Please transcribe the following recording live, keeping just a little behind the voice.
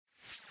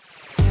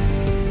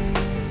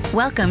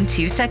Welcome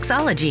to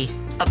Sexology,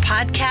 a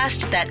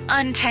podcast that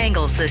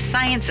untangles the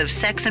science of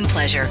sex and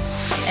pleasure.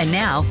 And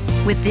now,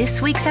 with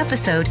this week's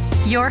episode,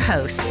 your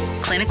host,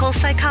 clinical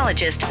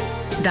psychologist,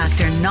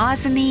 Dr.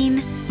 Nazanin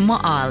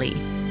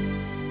Moali.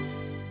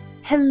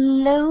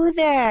 Hello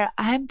there,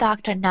 I'm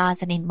Dr.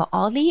 Nazanin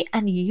Moali,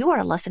 and you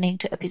are listening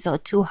to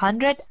episode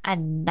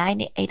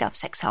 298 of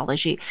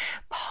Sexology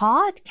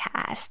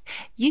podcast.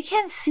 You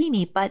can't see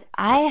me, but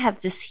I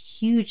have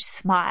this huge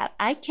smile.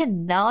 I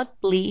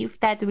cannot believe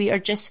that we are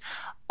just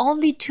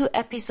only 2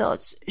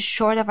 episodes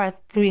short of our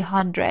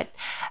 300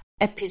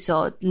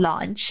 episode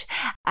launch.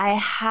 I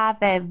have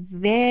a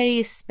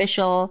very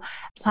special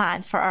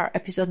plan for our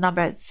episode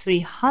number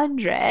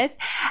 300.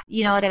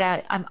 You know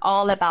that I'm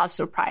all about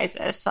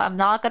surprises, so I'm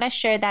not going to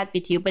share that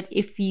with you. But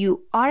if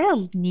you are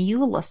a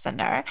new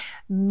listener,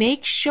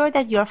 make sure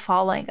that you're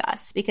following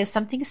us because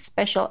something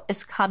special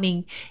is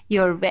coming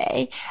your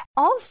way.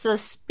 Also,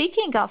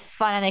 speaking of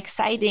fun and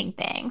exciting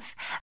things,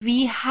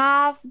 we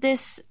have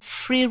this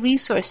free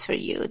resource for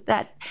you,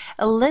 that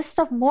a list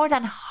of more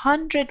than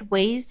 100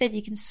 ways that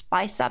you can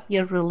spice up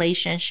your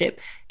relationship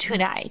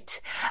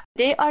tonight.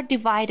 They are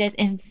divided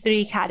in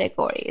 3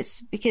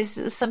 categories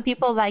because some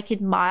people like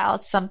it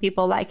mild, some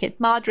people like it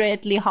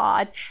moderately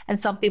hot, and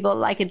some people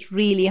like it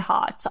really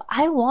hot. So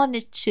I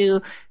wanted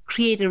to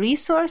create a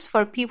resource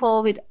for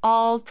people with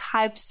all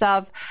types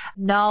of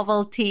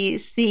novelty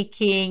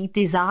seeking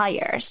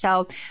desire.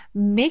 So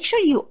make sure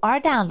you are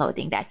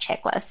downloading that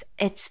checklist.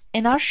 It's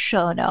in our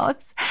show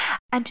notes.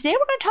 And today we're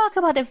going to talk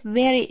about a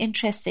very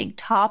interesting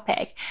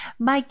topic.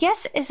 My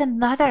guest is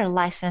another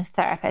licensed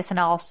therapist and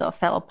also a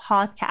fellow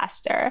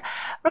podcaster.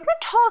 We're going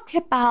to talk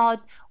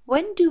about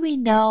when do we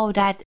know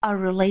that a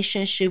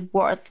relationship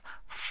worth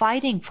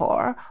fighting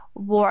for,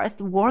 worth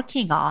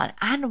working on,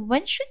 and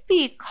when should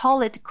we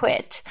call it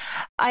quit?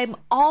 I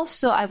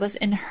was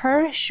in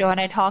her show and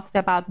I talked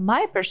about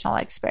my personal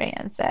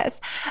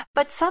experiences,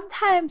 but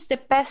sometimes the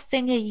best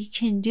thing that you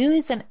can do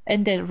is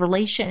in the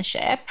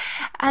relationship,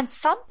 and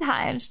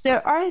sometimes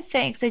there are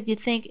things that you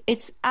think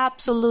it's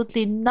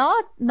absolutely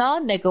not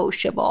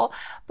non-negotiable,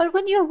 but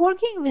when you're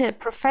working with a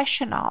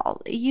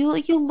professional, you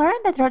learn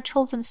that there are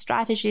tools and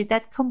strategies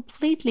that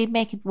completely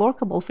make it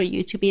workable for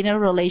you to be in a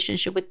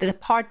relationship with the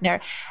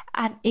partner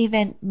and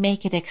even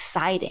make it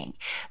exciting.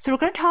 So we're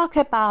going to talk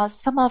about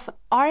some of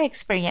our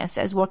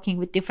experiences working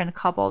with different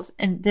couples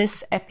in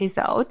this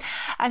episode.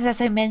 And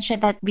as I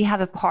mentioned, that we have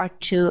a part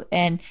 2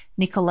 in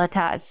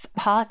Nicoletta's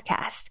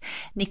podcast.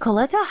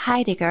 Nicoletta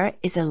Heidegger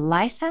is a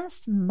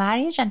licensed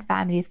marriage and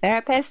family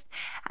therapist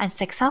and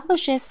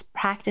sexologist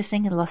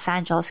practicing in Los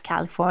Angeles,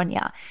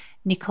 California.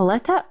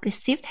 Nicoletta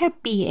received her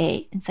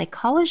BA in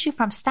psychology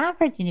from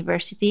Stanford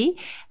University,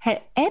 her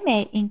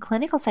MA in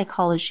clinical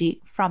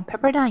psychology from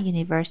Pepperdine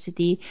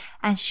University,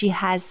 and she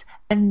has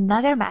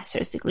another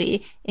master's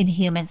degree in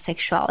human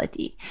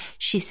sexuality.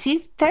 She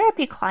sees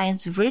therapy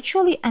clients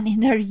virtually and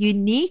in her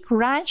unique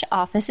ranch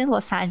office in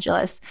Los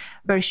Angeles,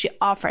 where she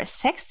offers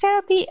sex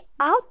therapy,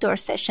 outdoor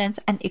sessions,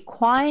 and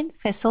equine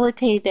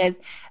facilitated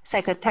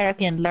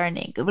psychotherapy and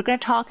learning. We're going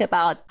to talk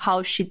about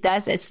how she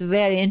does it. It's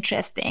very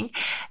interesting.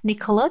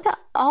 Nicoletta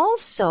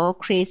also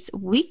creates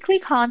weekly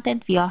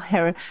content via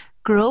her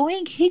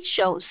growing hit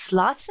show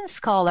Sluts and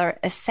Scholar,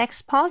 a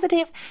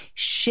sex-positive,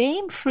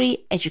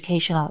 shame-free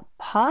educational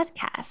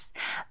podcast.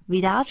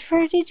 Without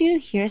further ado,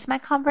 here's my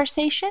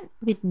conversation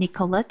with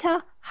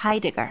Nicoletta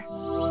Heidegger.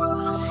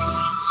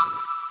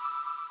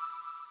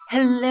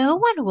 Hello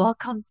and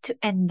welcome to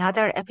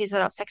another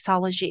episode of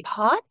Sexology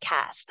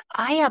podcast.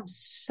 I am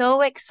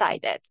so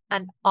excited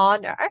and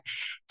honored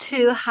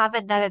to have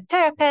another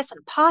therapist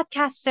and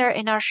podcaster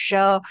in our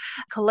show,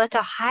 Nicoletta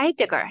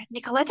Heidegger.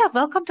 Nicoletta,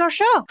 welcome to our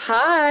show.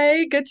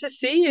 Hi, good to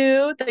see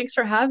you. Thanks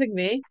for having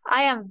me.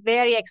 I am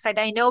very excited.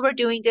 I know we're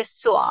doing this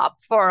swap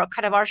for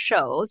kind of our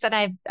shows,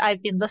 and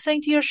I've been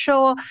listening to your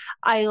show.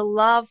 I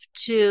love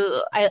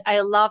to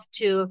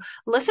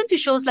listen to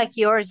shows like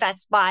yours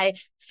that's by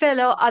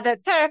fellow other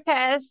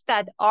therapists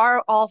that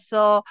are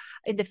also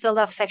in the field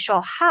of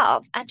sexual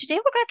health. And today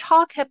we're going to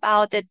talk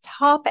about the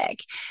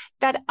topic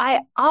that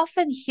I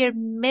often hear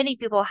many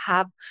people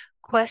have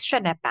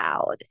question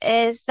about,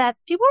 is that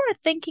people are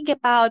thinking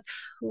about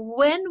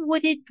when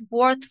would it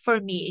worth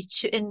for me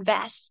to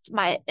invest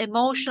my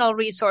emotional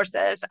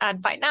resources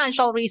and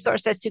financial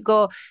resources to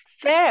go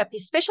therapy,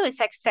 especially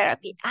sex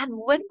therapy, and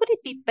when would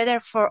it be better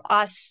for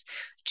us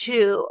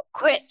to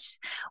quit?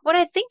 When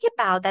I think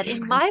about that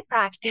in my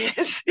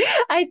practice,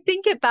 I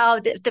think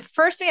about the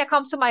first thing that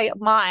comes to my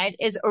mind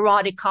is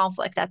erotic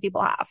conflict that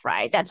people have,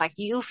 right? That like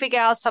you figure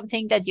out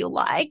something that you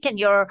like and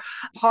your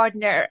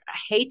partner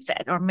hates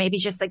it or maybe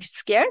just like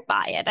scared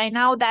by it. I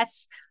know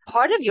that's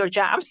part of your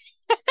job.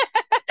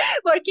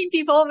 Working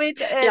people with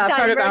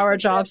part of our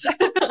jobs.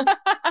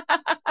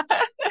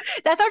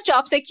 That's our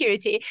job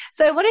security.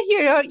 So I want to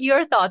hear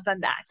your thoughts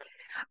on that.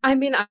 I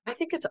mean, I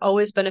think it's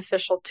always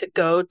beneficial to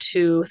go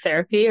to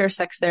therapy or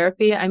sex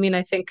therapy. I mean,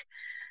 I think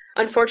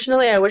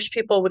Unfortunately, I wish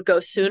people would go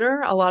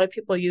sooner. A lot of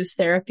people use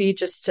therapy,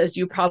 just as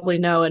you probably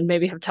know, and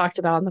maybe have talked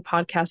about on the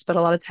podcast, but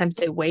a lot of times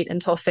they wait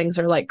until things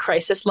are like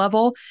crisis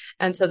level.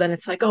 And so then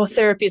it's like, oh,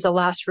 therapy is a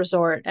last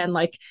resort. And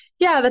like,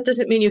 yeah, that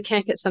doesn't mean you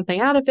can't get something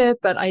out of it,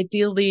 but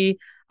ideally,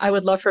 I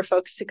would love for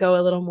folks to go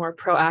a little more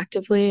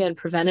proactively and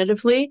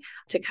preventatively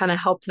to kind of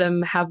help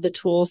them have the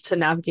tools to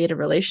navigate a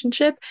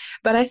relationship.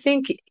 But I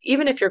think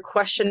even if you're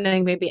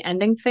questioning maybe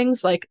ending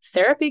things, like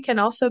therapy can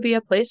also be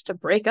a place to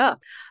break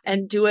up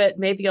and do it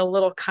maybe a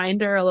little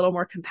kinder, a little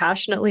more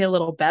compassionately, a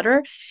little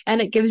better.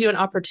 And it gives you an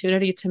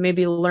opportunity to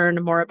maybe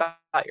learn more about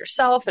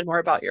yourself and more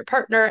about your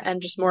partner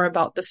and just more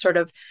about the sort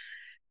of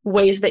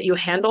ways that you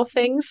handle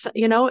things,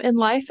 in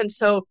life. And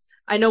so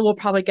I know we'll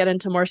probably get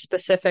into more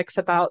specifics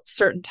about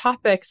certain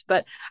topics,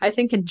 but I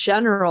think in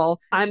general,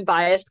 I'm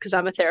biased because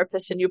I'm a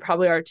therapist and you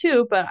probably are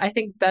too, but I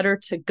think better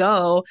to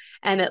go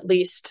and at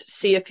least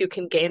see if you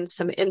can gain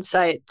some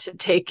insight to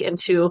take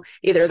into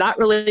either that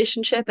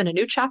relationship and a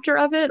new chapter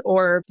of it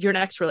or your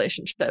next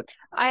relationship.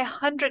 I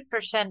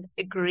 100%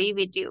 agree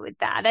with you with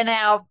that. And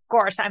now, of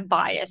course, I'm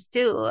biased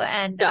too.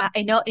 And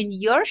I know in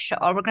your show,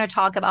 we're going to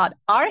talk about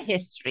our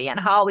history and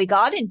how we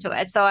got into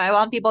it. So I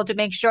want people to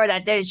make sure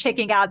that they're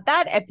checking out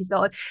that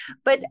episode.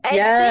 But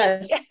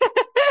I think,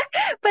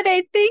 but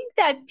I think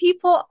that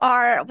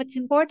what's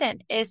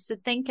important is to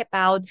think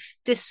about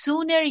the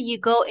sooner you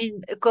go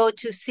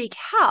to seek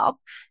help,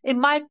 it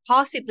might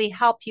possibly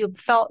help you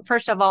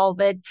first of all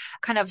with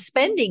kind of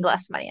spending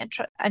less money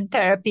on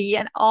therapy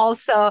and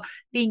also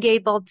being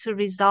able to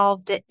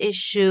resolve the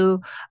issue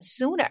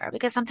sooner.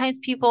 Because sometimes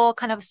people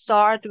kind of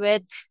start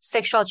with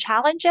sexual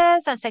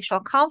challenges and sexual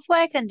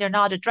conflict and they're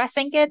not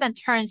addressing it and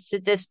turns to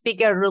this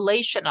bigger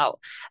relational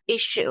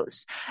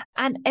issues.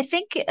 And I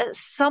think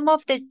some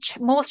of the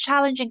most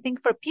challenging thing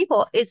for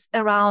people is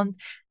around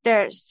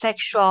their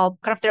sexual,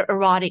 kind of their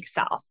erotic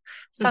self.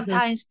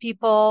 Sometimes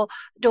people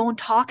don't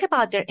talk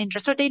about their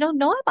interests or they don't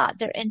know about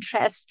their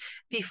interests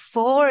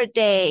before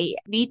they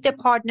meet the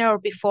partner or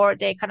before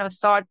they kind of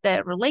start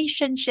the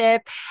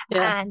relationship.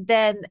 Yeah. And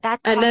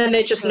then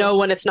they just know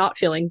when it's not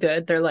feeling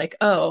good. They're like,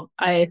 oh,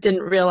 I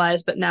didn't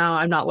realize, but now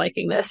I'm not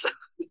liking this.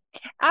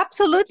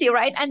 Absolutely,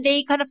 right. And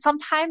they kind of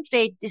sometimes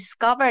they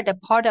discover the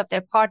part of their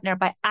partner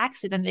by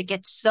accident. They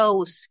get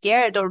so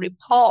scared or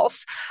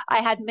repulsed. I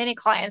had many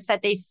clients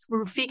that they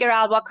figure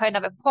out what kind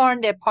of a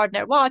porn their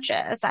partner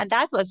watches, and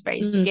that was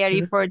very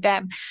scary for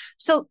them.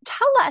 So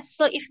tell us,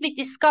 so if we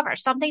discover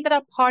something that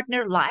our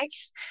partner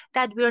likes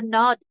that we're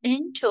not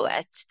into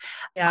it,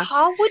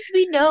 how would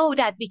we know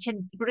that we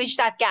can bridge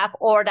that gap,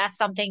 or that's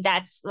something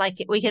that's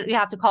like we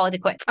have to call it a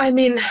quit? I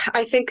mean,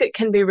 I think it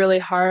can be really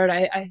hard.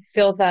 I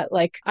feel that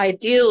like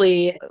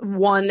ideally,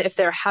 one, if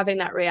they're having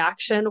that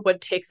reaction,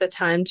 would take the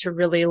time to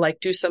really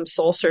like do some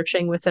soul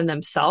searching within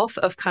themselves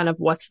of kind of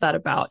what's that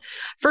about.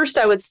 First,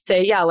 I would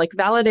say, like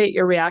validate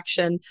your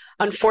reaction.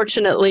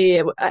 Unfortunately,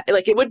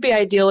 it would be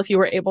ideal if you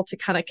were able to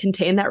kind of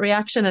contain that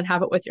reaction and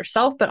have it with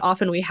yourself, but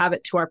often we have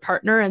it to our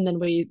partner and then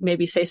we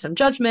maybe say some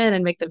judgment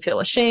and make them feel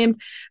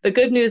ashamed. The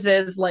good news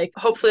is like,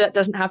 hopefully that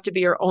doesn't have to be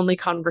your only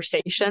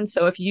conversation.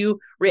 So if you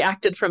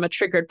reacted from a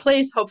triggered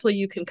place, hopefully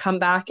you can come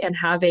back and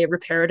have a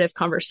reparative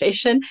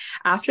conversation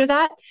after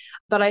that.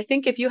 But I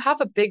think if you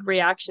have a big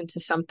reaction to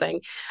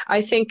something,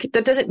 I think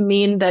that doesn't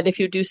mean that if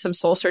you do some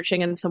soul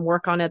searching and some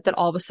work on it, that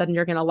all of a sudden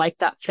you're going to like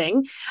that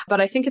thing. But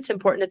I think it's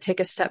important to take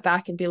a step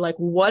back and be like,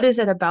 what is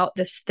it about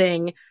this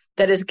thing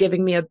that is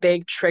giving me a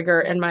big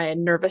trigger in my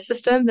nervous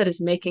system that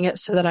is making it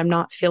so that I'm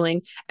not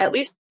feeling at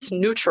least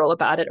neutral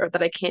about it or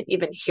that I can't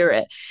even hear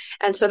it.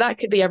 And so that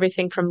could be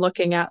everything from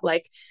looking at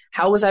like,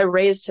 how was I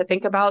raised to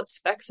think about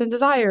sex and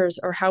desires?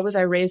 Or how was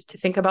I raised to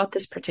think about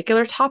this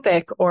particular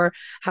topic? Or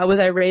how was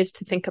I raised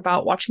to think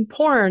about watching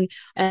porn?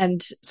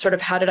 And sort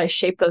of how did I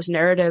shape those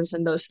narratives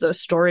and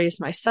those stories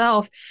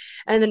myself?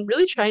 And then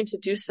really trying to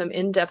do some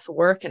in-depth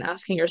work and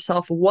asking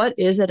yourself, what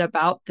is it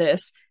about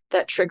this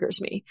that triggers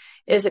me?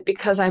 Is it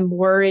because I'm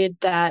worried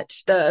that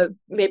the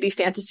maybe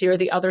fantasy or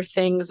the other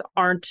things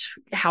aren't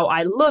how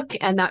I look,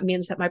 and that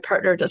means that my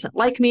partner doesn't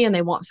like me and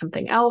they want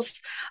something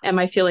else? Am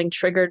I feeling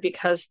triggered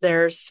because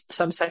there's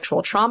some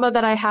sexual trauma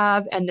that I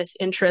have and this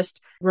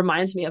interest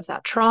reminds me of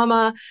that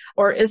trauma?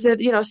 Or is it,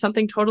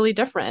 something totally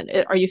different?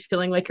 Are you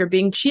feeling like you're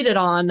being cheated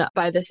on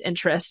by this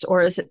interest?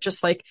 Or is it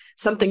just like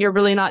something you're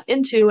really not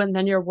into and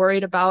then you're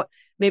worried about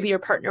maybe your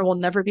partner will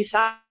never be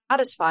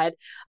satisfied?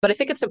 But I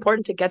think it's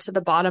important to get to the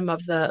bottom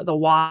of the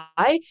why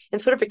in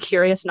sort of a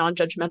curious,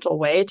 non-judgmental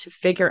way to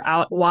figure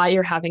out why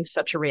you're having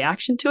such a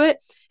reaction to it.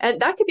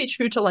 And that could be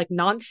true to like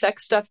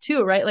non-sex stuff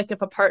too, right? Like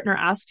if a partner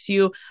asks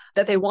you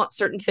that they want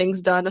certain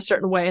things done a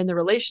certain way in the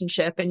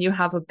relationship and you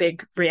have a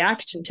big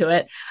reaction to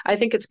it, I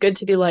think it's good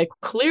to be like,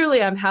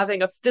 clearly I'm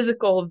having a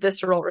physical,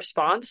 visceral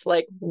response.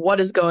 Like, what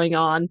is going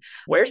on?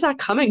 Where's that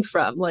coming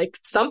from? Like,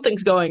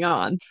 something's going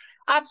on.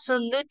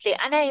 Absolutely.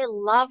 And I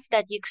love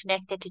that you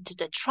connected it to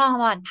the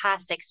trauma and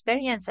past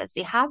experiences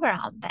we have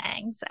around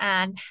things.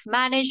 And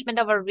management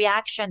of a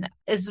reaction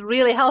is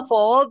really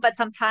helpful, but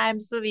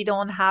sometimes we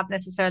don't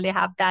necessarily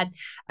have that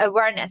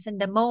awareness in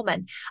the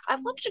moment. I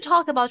wanted to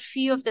talk about a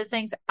few of the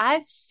things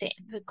I've seen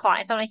with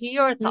clients. I want to hear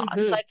your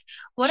thoughts. Mm-hmm. Like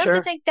one of Sure.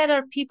 the things that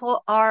our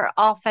people are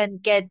often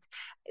get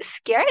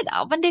scared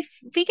of when they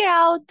figure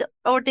out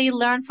or they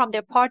learn from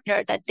their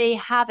partner that they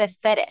have a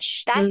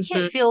fetish that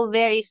can feel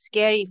very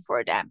scary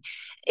for them.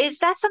 Is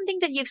that something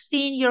that you've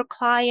seen your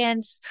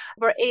clients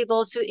were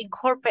able to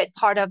incorporate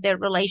part of their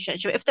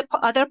relationship if the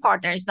other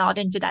partner is not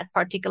into that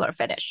particular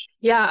fetish?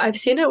 Yeah, I've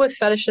seen it with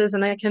fetishes,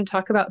 and I can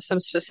talk about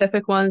some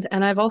specific ones.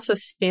 And I've also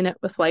seen it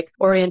with like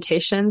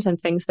orientations and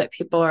things that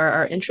people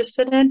are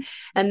interested in.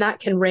 And that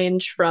can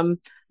range from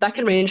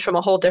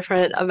a whole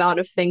different amount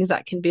of things.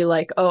 That can be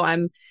like, oh,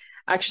 I'm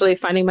actually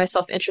finding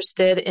myself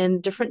interested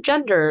in different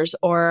genders,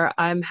 or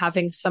I'm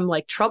having some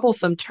like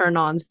troublesome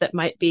turn-ons that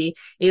might be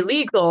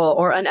illegal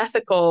or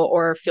unethical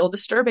or feel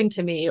disturbing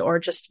to me, or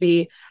just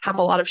have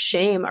a lot of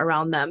shame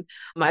around them.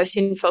 I've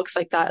seen folks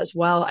like that as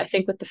well. I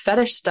think with the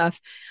fetish stuff,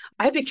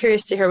 I'd be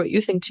curious to hear what you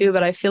think too,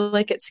 but I feel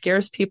like it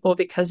scares people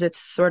because it's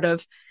sort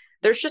of,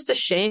 there's just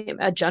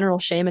a general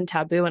shame and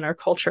taboo in our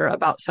culture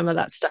about some of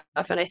that stuff.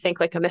 And I think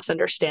like a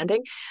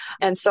misunderstanding.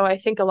 And so I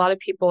think a lot of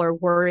people are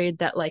worried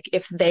that like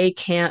if they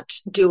can't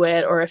do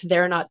it or if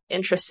they're not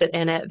interested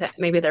in it, that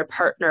maybe their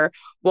partner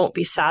won't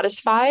be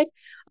satisfied.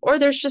 Or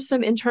there's just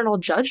some internal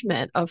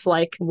judgment of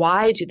like,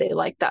 why do they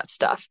like that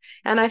stuff?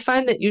 And I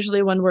find that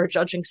usually when we're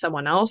judging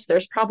someone else,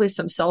 there's probably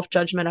some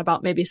self-judgment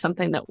about maybe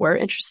something that we're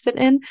interested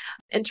in.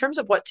 In terms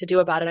of what to do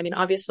about it, I mean,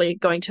 obviously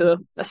going to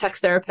a sex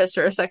therapist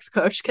or a sex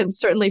coach can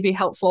certainly be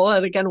helpful.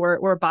 And again,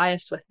 we're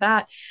biased with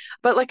that.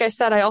 But like I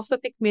said, I also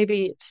think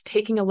maybe it's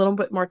taking a little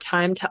bit more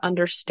time to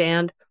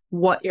understand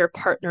what your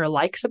partner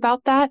likes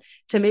about that,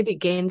 to maybe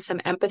gain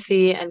some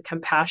empathy and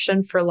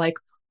compassion for like,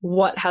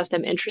 what has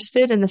them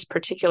interested in this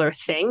particular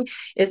thing?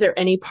 Is there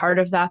any part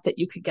of that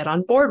you could get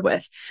on board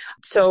with?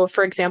 So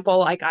for example,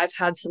 like I've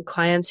had some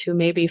clients who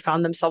maybe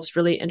found themselves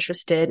really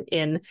interested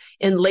in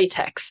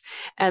latex.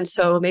 And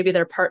so maybe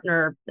their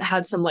partner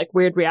had some like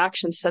weird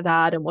reactions to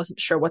that and wasn't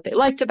sure what they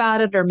liked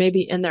about it. Or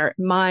maybe in their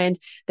mind,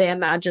 they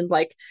imagined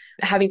like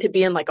having to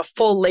be in like a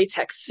full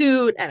latex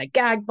suit and a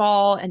gag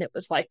ball. And it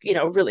was like,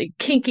 really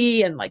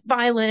kinky and like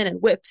violent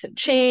and whips and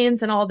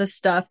chains and all this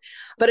stuff.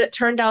 But it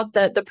turned out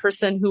that the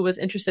person who was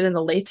interested in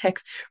the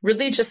latex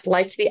really just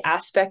liked the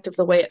aspect of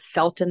the way it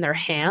felt in their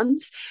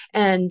hands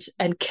and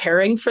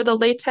caring for the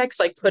latex,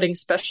 like putting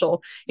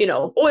special,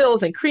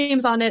 oils and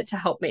creams on it to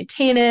help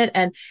maintain it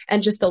and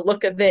just the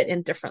look of it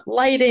in different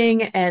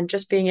lighting and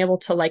just being able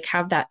to like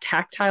have that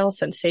tactile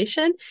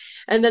sensation.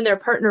 And then their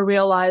partner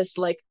realized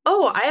like,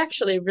 oh, I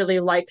actually really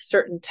like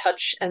certain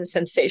touch and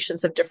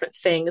sensations of different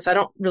things. I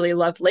don't really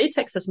love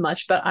latex as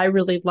much, but I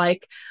really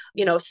like,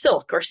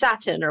 silk or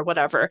satin or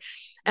whatever.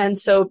 And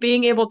so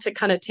being able to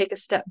kind of take a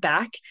step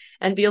back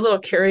and be a little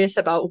curious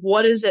about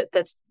what is it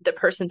that's the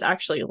person's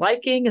actually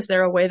liking? Is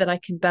there a way that I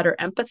can better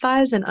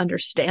empathize and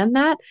understand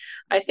that?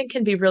 I think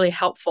can be really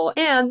helpful.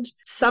 And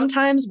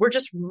sometimes we're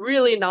just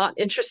really not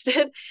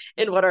interested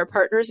in what our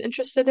partner is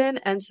interested in.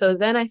 And so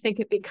then I think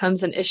it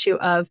becomes an issue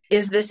of,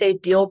 is this a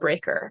deal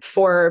breaker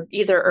for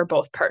either or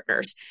both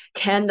partners?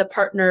 Can the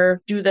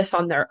partner do this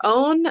on their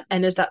own?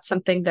 And is that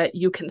something that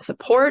you can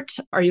support?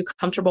 Are you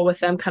comfortable with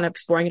them kind of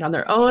exploring it on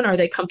their own? Are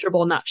they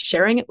comfortable not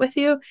sharing it with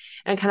you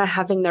and kind of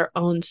having their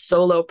own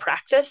solo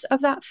practice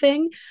of that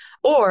thing?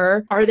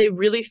 Or are they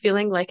really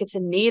feeling like it's a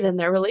need in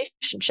their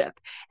relationship?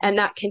 And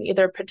that can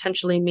either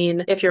potentially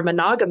mean, if you're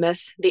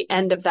monogamous, the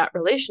end of that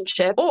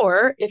relationship,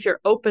 or if you're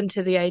open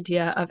to the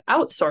idea of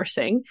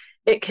outsourcing,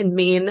 it can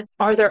mean,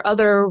 are there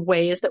other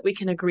ways that we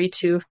can agree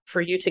to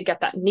for you to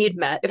get that need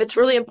met if it's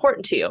really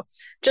important to you?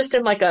 Just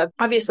in like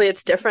obviously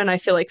it's different, I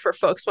feel like, for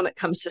folks when it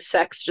comes to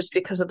sex, just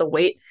because of the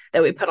weight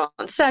that we put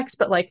on sex.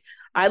 But like,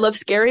 I love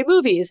scary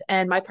movies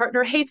and my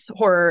partner hates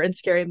horror and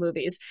scary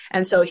movies.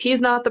 And so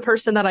he's not the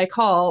person that I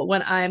call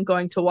when I'm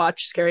going to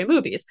watch scary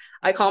movies.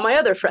 I call my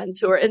other friends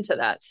who are into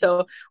that.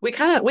 So we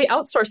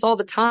outsource all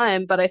the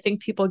time, but I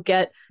think people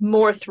get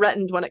more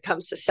threatened when it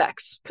comes to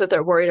sex because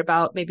they're worried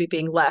about maybe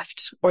being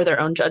left or their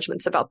own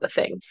judgments about the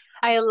thing.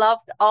 I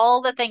loved all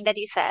the thing that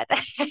you said.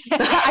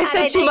 I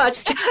said too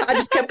much. I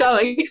just kept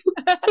going.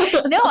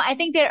 No, I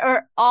think they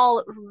are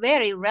all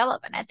very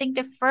relevant. I think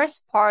the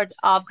first part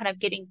of kind of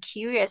getting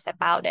curious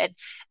about it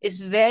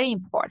is very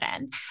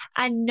important.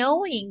 And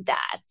knowing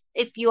that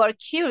if you are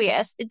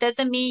curious, it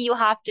doesn't mean you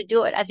have to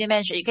do it. As you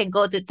mentioned, you can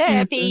go to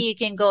therapy, you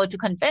can go to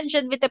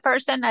convention with the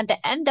person. At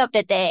the end of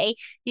the day,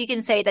 you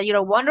can say that you're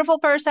a wonderful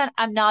person.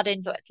 I'm not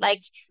into it.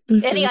 Like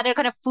any other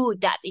kind of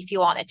food that if you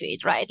wanted to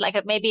eat, right?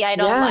 Like maybe I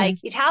don't like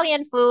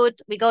Italian food.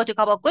 We go to a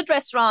couple of good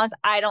restaurants.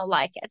 I don't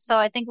like it. So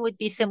I think it would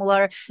be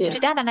similar to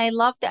that. And I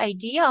love the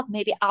idea of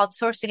maybe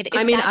outsourcing it.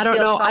 I mean, I don't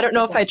know. I don't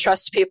know if I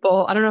trust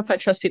people. I don't know if I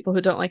trust people who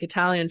don't like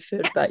Italian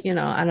food, but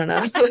I don't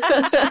know.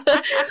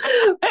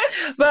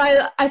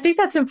 But I think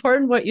that's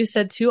important what you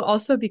said too,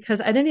 also,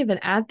 because I didn't even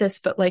add this,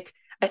 but like,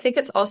 I think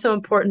it's also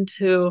important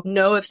to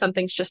know if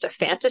something's just a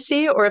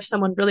fantasy or if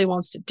someone really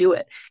wants to do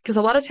it. Because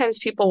a lot of times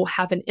people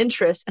have an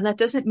interest and that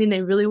doesn't mean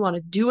they really want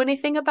to do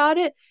anything about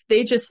it.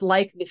 They just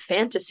like the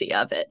fantasy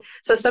of it.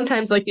 So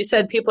sometimes, like you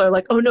said, people are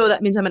like, oh no,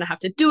 that means I'm going to have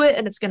to do it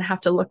and it's going to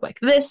have to look like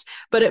this.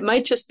 But it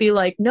might just be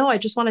like, no, I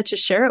just wanted to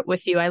share it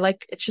with you.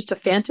 It's just a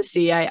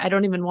fantasy. I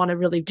don't even want to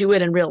really do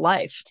it in real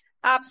life.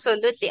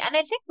 Absolutely. And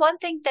I think one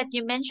thing that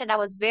you mentioned that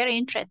was very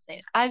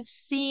interesting. I've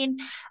seen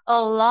a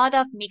lot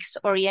of mixed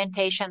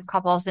orientation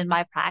couples in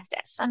my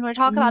practice. And we're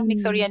talking about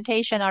mixed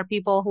orientation are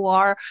people who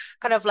are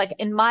kind of like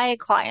in my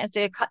clients,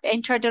 they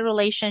enter the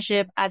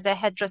relationship as a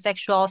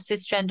heterosexual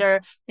cisgender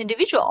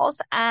individuals.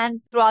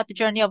 And throughout the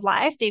journey of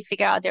life, they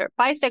figure out they're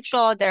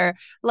bisexual, they're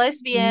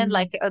lesbian,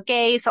 like a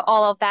gay. So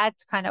all of that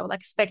kind of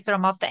like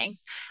spectrum of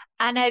things.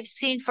 And I've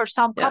seen for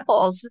some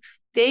couples,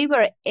 they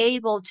were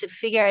able to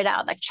figure it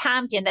out, like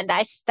champion, and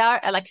I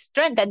start like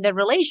strengthen the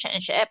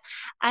relationship.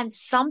 And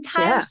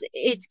sometimes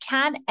it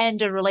can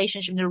end a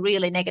relationship in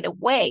really negative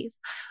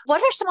ways.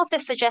 What are some of the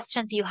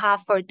suggestions you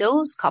have for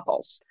those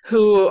couples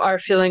who are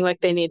feeling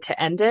like they need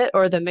to end it,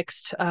 or the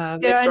mixed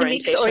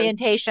mixed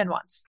orientation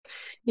ones?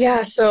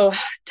 Yeah. So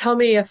tell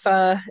me if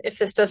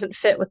this doesn't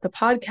fit with the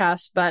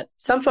podcast, but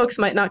some folks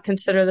might not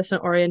consider this an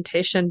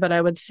orientation, but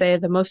I would say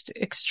the most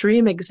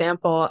extreme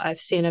example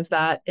I've seen of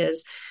that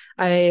is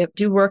I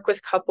do work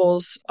with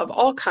couples of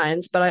all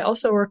kinds, but I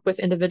also work with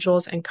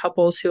individuals and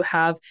couples who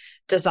have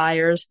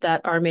desires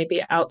that are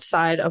maybe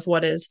outside of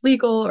what is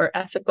legal or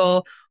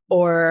ethical,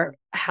 or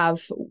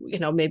have,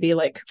 maybe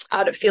like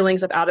out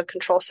of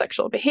control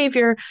sexual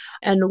behavior.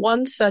 And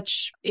one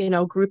such,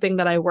 grouping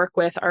that I work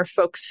with are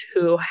folks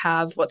who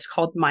have what's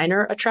called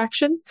minor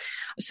attraction.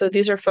 So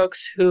these are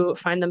folks who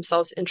find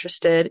themselves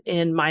interested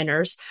in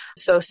minors.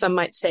 So some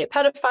might say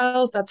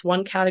pedophiles. That's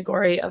one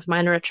category of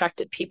minor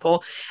attracted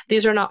people.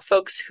 These are not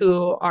folks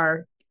who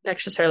are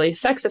necessarily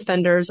sex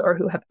offenders or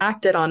who have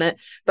acted on it,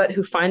 but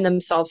who find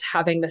themselves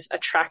having this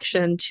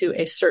attraction to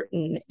a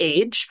certain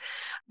age.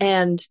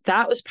 And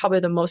that was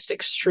probably the most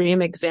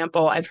extreme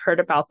example I've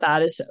heard about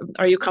that.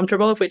 Are you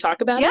comfortable if we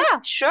talk about it? Yeah,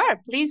 sure.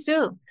 Please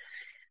do.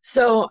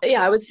 So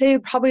I would say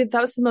probably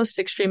that was the most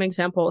extreme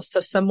example. So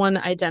someone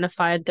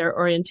identified their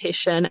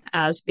orientation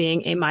as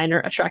being a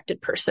minor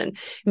attracted person,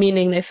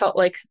 meaning they felt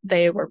like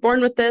they were born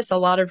with this. A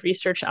lot of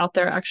research out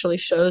there actually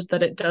shows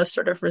that it does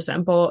sort of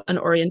resemble an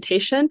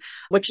orientation,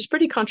 which is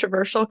pretty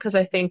controversial because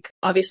I think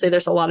obviously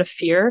there's a lot of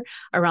fear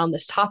around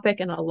this topic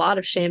and a lot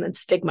of shame and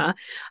stigma.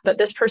 But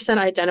this person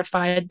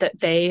identified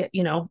that they,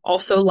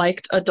 also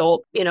liked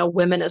adult,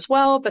 women as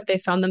well, but they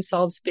found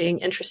themselves being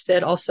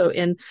interested also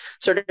in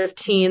sort of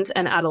teens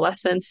and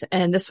adolescence.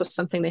 And this was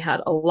something they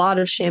had a lot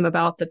of shame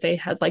about, that they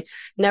had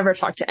never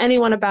talked to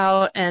anyone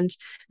about. And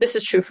this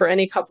is true for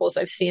any couples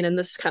I've seen in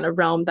this kind of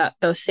realm, that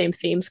those same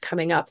themes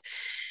coming up.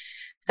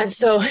 And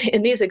so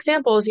in these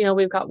examples,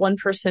 we've got one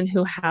person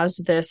who has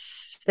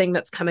this thing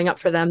that's coming up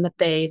for them that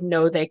they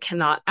know they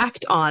cannot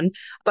act on,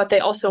 but they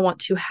also want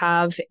to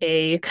have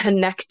a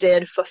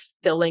connected,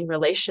 fulfilling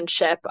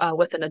relationship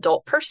with an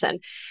adult person.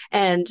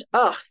 And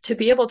to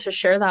be able to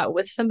share that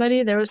with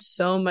somebody, there was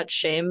so much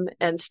shame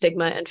and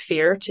stigma and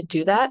fear to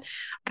do that.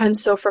 And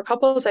so for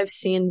couples I've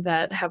seen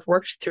that have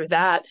worked through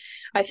that,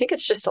 I think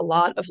it's just a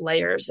lot of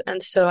layers.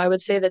 And so I would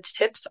say the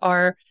tips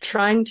are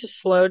trying to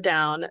slow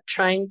down,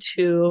 trying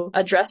to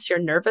address your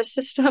nervous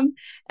system,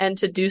 and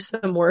to do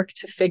some work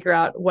to figure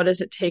out what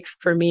does it take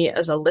for me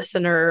as a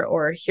listener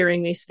or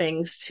hearing these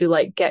things to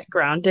get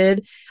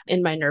grounded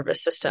in my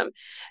nervous system.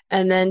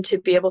 And then to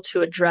be able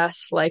to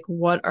address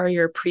what are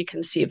your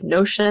preconceived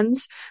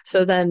notions.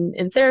 So then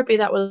in therapy,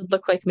 that would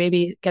look like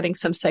maybe getting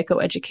some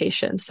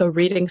psychoeducation. So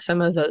reading some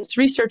of those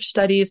research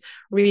studies,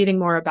 reading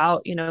more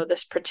about,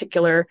 this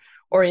particular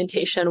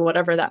orientation,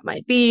 whatever that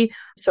might be.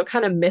 So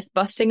kind of myth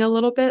busting a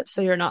little bit.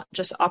 So you're not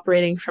just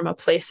operating from a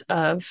place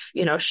of,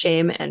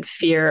 shame and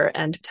fear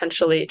and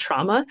potentially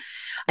trauma,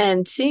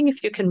 and seeing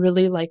if you can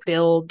really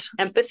build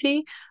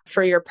empathy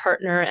for your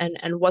partner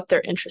and what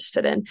they're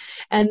interested in.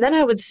 And then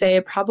I would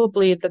say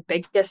probably the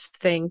biggest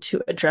thing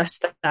to address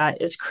that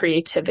is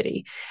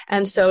creativity.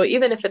 And so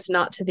even if it's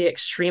not to the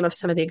extreme of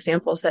some of the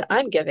examples that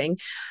I'm giving,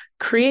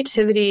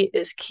 creativity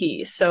is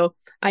key. So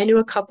I knew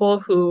a couple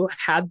who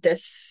had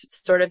this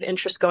sort of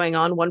interest going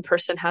on. One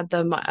person had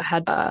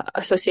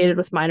associated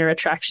with minor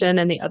attraction,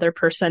 and the other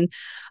person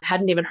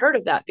hadn't even heard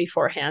of that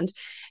beforehand.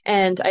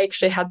 And I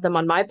actually had them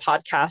on my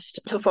podcast.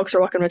 So folks are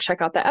welcome to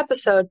check out the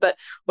episode. But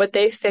what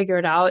they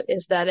figured out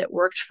is that it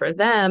worked for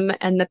them,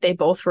 and that they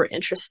both were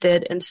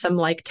interested in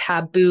some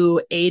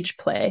taboo age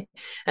play.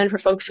 And for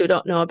folks who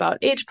don't know about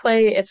age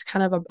play, it's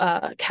kind of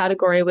a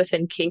category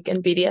within kink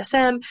and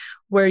BDSM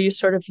where you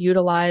sort of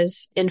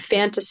utilize in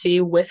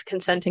fantasy with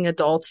consenting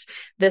adults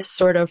this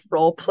sort of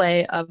role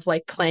play of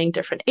playing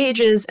different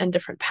ages and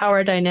different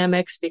power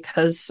dynamics,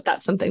 because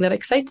that's something that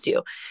excites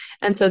you.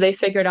 And so they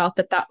figured out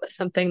that that was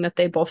something that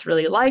they both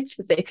really liked,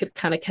 that they could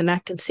kind of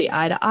connect and see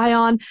eye to eye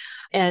on.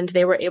 And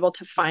they were able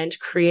to find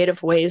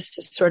creative ways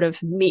to sort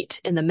of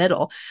meet in the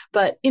middle.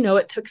 But,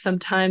 it took some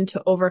time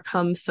to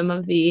overcome some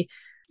of the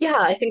Yeah,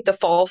 I think the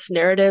false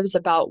narratives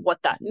about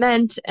what that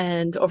meant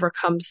and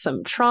overcome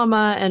some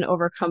trauma and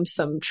overcome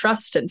some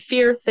trust and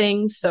fear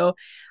things. So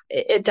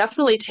it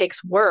definitely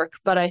takes work,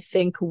 but I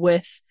think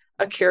with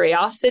a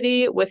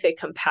curiosity, with a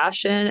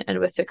compassion, and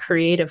with a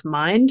creative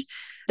mind,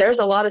 there's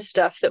a lot of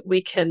stuff that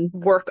we can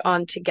work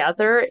on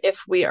together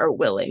if we are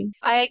willing.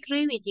 I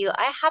agree with you.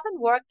 I haven't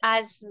worked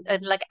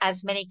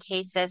as many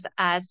cases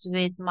as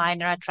with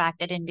minor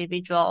attracted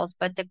individuals,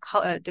 but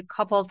the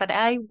couples that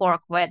I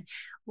work with,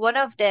 one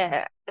of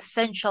the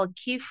essential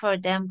key for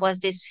them was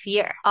this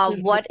fear of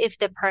what if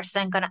the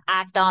person gonna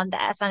act on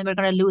this and we're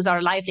gonna lose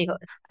our livelihood,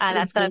 and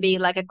that's gonna be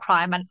like a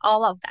crime and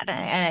all of that.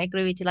 And I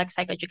agree with you, like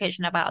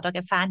psychoeducation about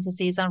okay,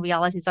 fantasies and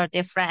realities are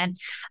different,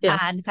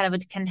 and kind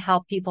of it can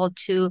help people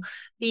to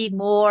be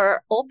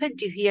more open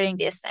to hearing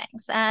these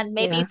things. And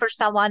maybe for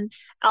someone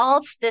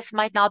else, this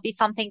might not be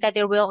something that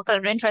they're real kind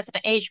of interested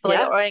in age play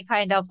or any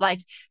kind of like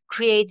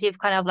creative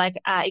kind of like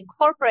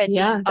incorporating.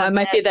 Yeah, that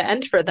might be the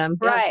end for them.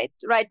 Right.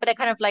 But I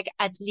kind of like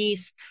at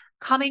least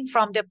coming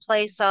from the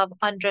place of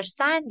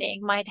understanding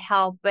might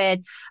help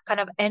with kind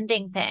of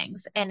ending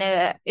things in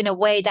a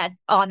way that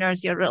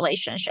honors your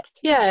relationship.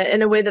 Yeah,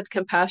 in a way that's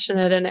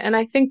compassionate. And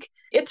I think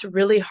it's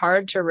really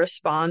hard to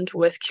respond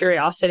with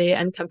curiosity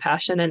and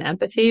compassion and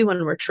empathy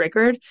when we're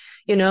triggered,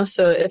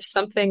 so if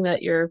something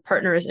that your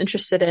partner is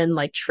interested in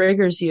like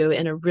triggers you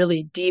in a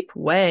really deep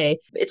way,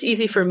 it's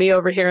easy for me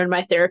over here in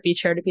my therapy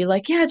chair to be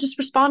like, yeah, just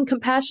respond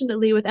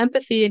compassionately with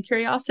empathy and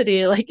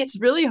curiosity. Like it's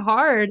really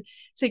hard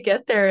to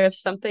get there if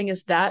something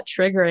is that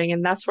triggering.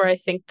 And that's where I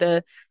think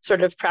the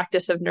sort of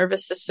practice of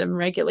nervous system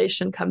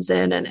regulation comes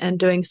in and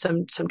doing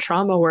some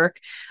trauma work.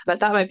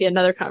 But that might be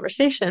another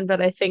conversation. But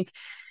I think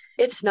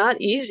it's not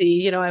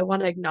easy. I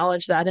want to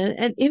acknowledge that.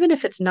 And even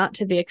if it's not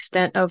to the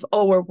extent of,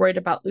 oh, we're worried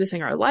about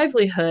losing our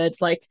livelihood,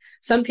 like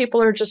some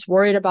people are just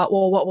worried about,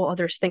 well, what will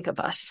others think of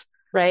us?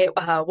 Right?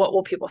 What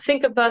will people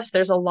think of us?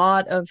 There's a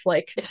lot of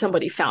like, if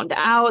somebody found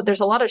out, there's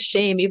a lot of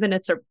shame, even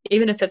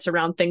if it's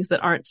around things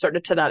that aren't sort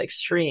of to that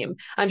extreme.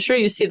 I'm sure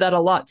you see that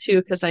a lot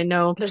too, because I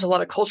know there's a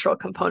lot of cultural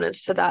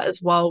components to that as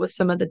well with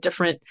some of the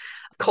different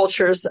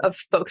cultures of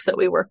folks that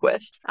we work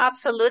with.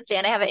 Absolutely.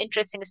 And I have an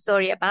interesting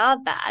story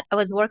about that. I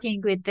was working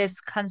with this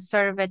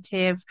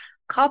conservative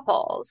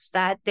couples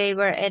that they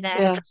were in a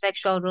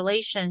heterosexual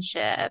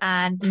relationship.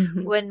 And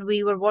when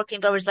we were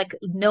working, there was like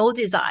no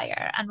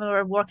desire. And we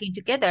were working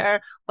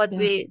together. What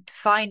we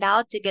find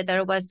out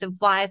together was the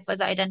wife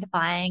was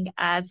identifying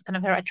as kind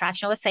of her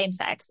attraction was same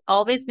sex,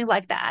 always been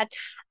like that.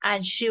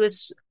 And she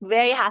was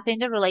very happy in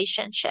the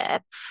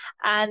relationship.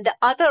 And the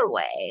other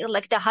way,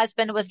 like the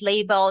husband was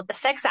labeled a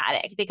sex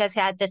addict because he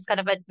had this kind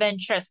of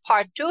adventurous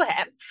part to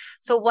him.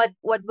 So when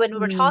we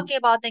were talking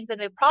about things, when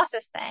we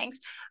processed things,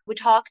 we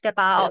talked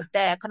about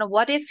the kind of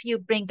what if you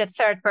bring the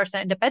third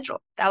person in the bedroom?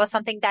 That was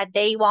something that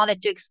they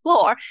wanted to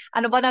explore.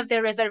 And one of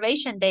the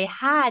reservation they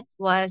had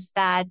was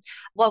that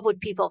what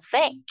would people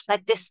think?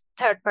 Like this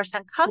third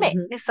person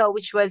coming. So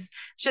which was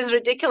just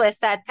ridiculous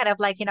that kind of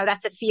like,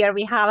 that's a fear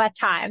we have at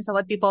times of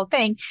what people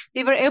think.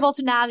 They were able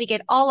to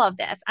navigate all of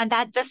this, and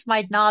that this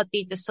might not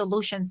be the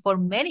solution for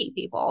many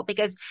people,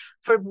 because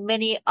for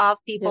many of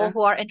people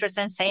who are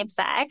interested in same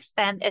sex,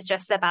 then it's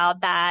just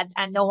about that.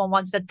 And no one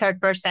wants the third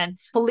person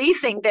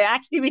policing the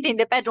activity in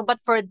the bedroom. But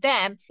for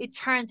them, it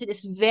turned to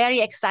this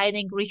very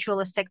exciting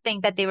ritualistic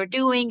thing that they were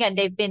doing. And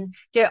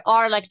their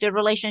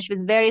relationship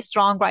is very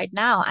strong right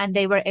now. And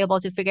they were able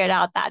to figure it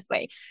out that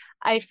way.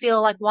 I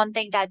feel like one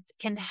thing that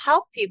can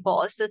help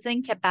people is to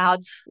think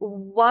about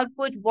what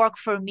would work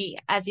for me.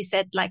 As you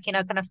said, like,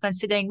 kind of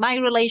considering my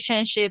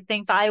relationship,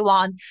 things I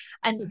want,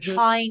 and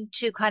trying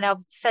to kind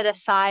of set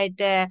aside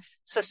the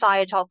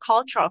societal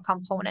cultural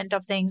component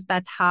of things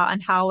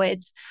how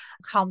it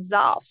comes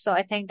off. So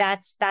I think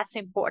that's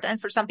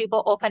important. For some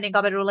people, opening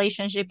up a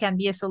relationship can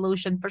be a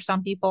solution. For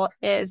some people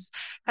is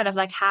kind of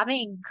like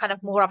having kind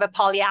of more of a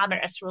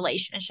polyamorous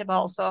relationship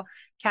also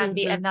can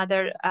be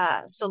another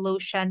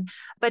solution.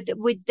 But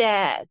with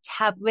the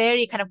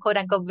very kind of quote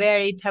unquote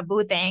very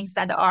taboo things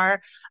that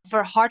are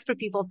hard for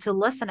people to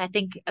listen, I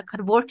think kind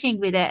of working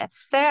with a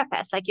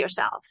therapist like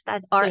yourself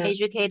that are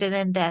educated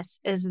in this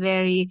is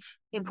very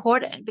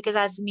important, because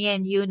as me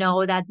and you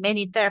know that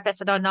many therapists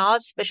that are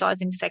not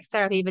specializing in sex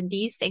therapy, even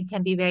these things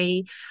can be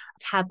very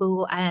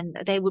taboo and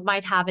they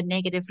might have a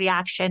negative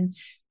reaction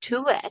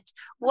to it.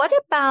 What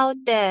about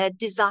the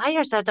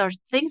desires that are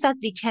things that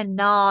we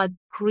cannot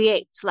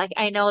create? Like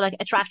I know like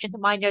attraction to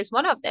minor is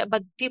one of them,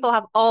 but people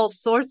have all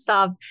sorts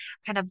of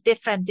kind of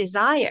different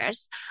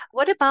desires.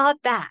 What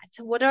about that?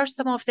 What are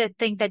some of the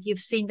things that you've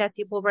seen that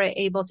people were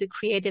able to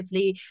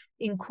creatively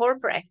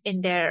incorporate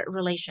in their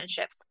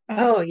relationship?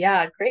 Oh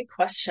yeah, great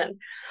question.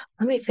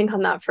 Let me think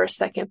on that for a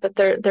second, but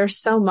there's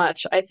so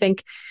much. I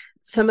think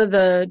some of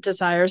the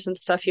desires and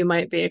stuff you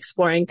might be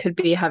exploring could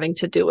be having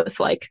to do with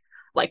like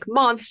like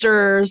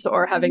monsters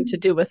or having to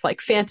do with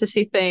like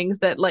fantasy things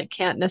that like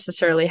can't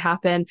necessarily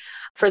happen.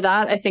 For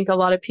that, I think a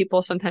lot of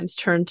people sometimes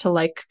turn to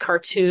like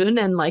cartoon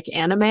and like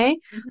anime.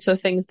 So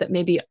things that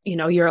maybe,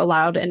 you're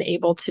allowed and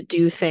able to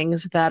do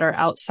things that are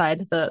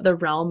outside the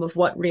realm of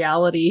what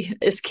reality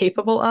is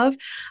capable of.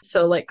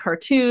 So like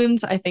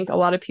cartoons, I think a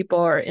lot of people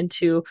are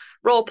into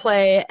role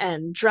play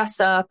and dress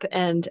up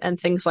and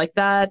things like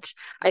that.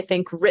 I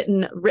think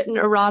written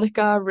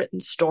erotica, written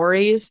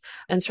stories,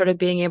 and sort of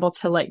being able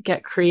to like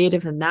get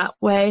creative in that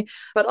way.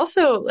 But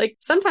also like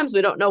sometimes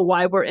we don't know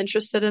why we're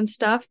interested in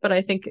stuff, but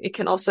I think it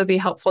can also be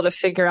helpful to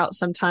figure out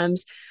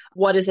sometimes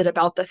what is it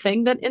about the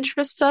thing that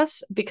interests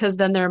us, because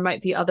then there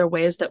might be other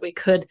ways that we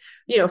could,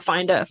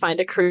 find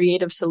a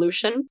creative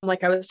solution.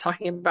 Like I was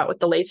talking about with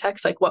the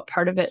latex, like what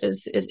part of it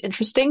is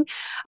interesting.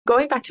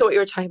 Going back to what you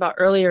were talking about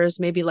earlier is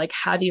maybe like,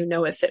 how do you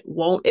know if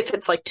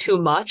it's like too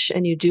much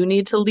and you do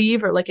need to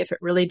leave, or like if it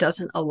really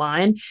doesn't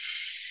align?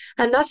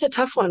 And that's a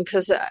tough one,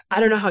 because I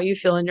don't know how you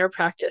feel in your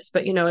practice,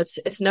 but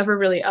it's never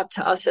really up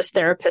to us as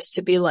therapists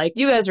to be like,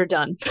 you guys are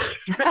done,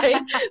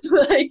 right?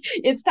 Like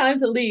it's time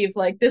to leave.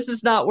 Like this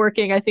is not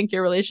working. I think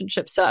your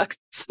relationship sucks.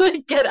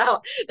 Like get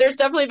out. There's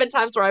definitely been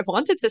times where I've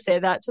wanted to say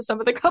that to some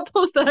of the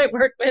couples that I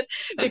work with,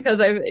 because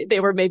they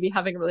were maybe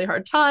having a really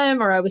hard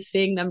time, or I was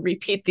seeing them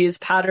repeat these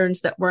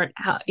patterns that weren't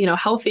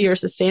healthy or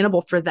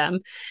sustainable for them.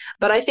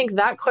 But I think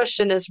that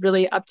question is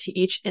really up to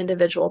each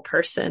individual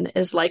person,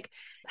 is like,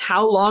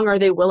 how long are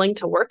they willing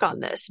to work on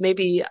this?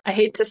 Maybe, I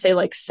hate to say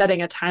like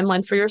setting a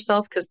timeline for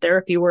yourself, because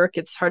therapy work,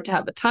 it's hard to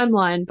have a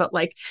timeline, but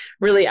like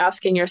really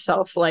asking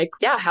yourself like,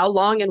 yeah, how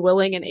long and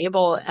willing and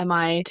able am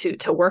I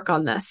to work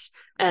on this?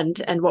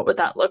 And what would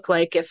that look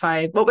like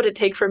what would it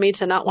take for me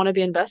to not want to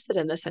be invested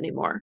in this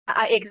anymore?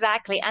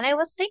 Exactly. And I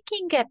was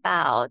thinking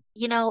about,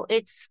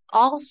 it's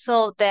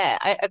also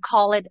I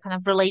call it kind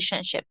of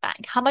relationship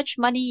bank. How much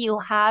money you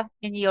have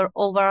in your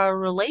overall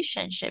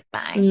relationship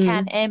bank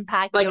can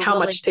impact like your how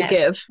willingness. much to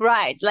give.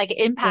 Right. Like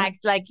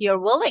impact like your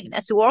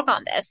willingness to work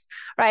on this.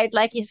 Right.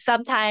 Like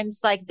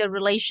sometimes like the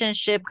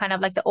relationship kind of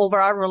like the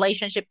overall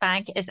relationship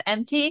bank is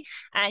empty,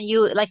 and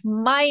you like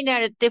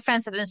minor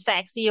differences in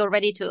sex, you're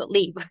ready to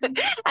leave.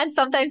 And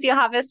sometimes you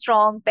have a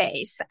strong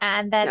base,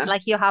 and then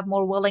like you have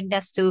more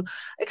willingness to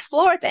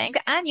explore things,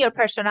 and your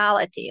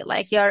personality,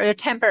 like your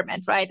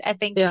temperament, right? I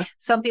think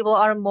some people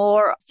are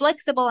more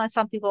flexible and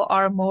some people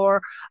are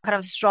more kind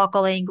of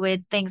struggling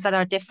with things that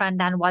are different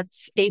than what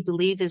they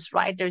believe is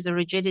right. There's a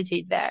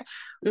rigidity there.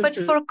 But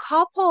for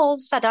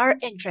couples that are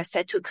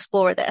interested to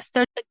explore this,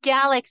 there's a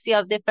galaxy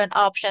of different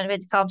options when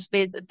it comes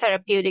with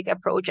therapeutic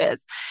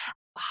approaches.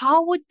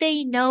 How would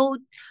they know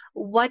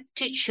what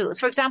to choose?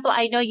 For example,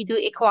 I know you do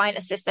equine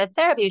assisted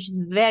therapy, which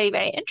is very,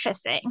 very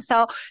interesting.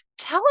 So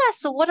tell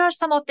us, what are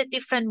some of the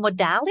different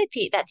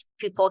modalities that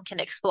people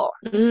can explore?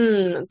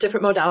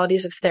 Different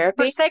modalities of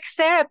therapy? For sex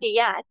therapy,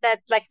 that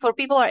like for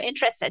people who are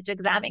interested to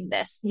examine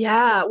this.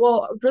 Yeah.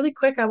 Well, really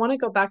quick, I want to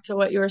go back to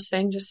what you were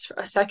saying just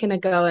a second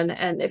ago.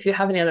 And if you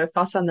have any other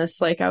thoughts on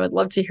this, like I would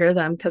love to hear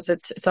them, because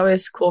it's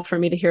always cool for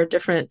me to hear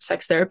different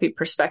sex therapy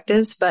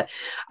perspectives. But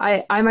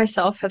I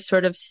myself have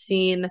sort of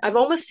I've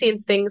almost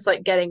seen things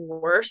like getting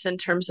worse in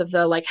terms of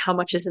the like how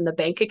much is in the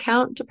bank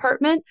account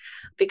department,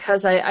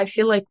 because I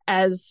feel like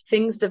as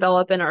things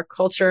develop in our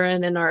culture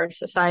and in our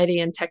society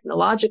and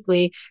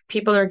technologically,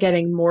 people are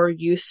getting more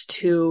used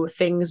to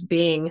things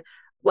being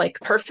like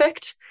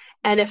perfect.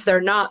 And if they're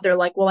not, they're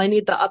like, well, I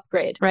need the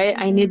upgrade, right?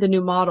 I need the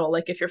new model.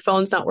 Like if your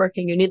phone's not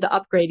working, you need the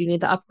upgrade.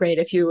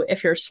 If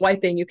you're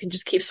swiping, you can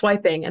just keep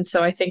swiping. And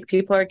so I think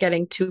people are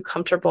getting too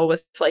comfortable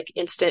with like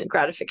instant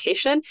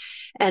gratification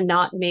and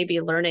not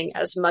maybe learning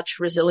as much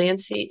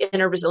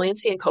inner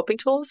resiliency and coping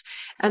tools.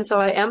 And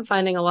so I am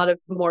finding a lot of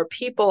more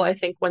people, I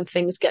think when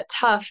things get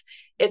tough,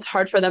 it's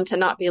hard for them to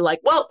not be like,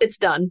 well, it's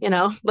done,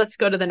 let's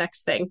go to the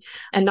next thing,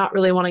 and not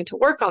really wanting to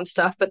work on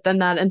stuff. But then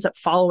that ends up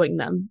following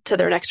them to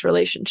their next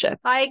relationship.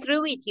 I agree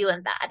with you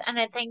on that. And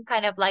I think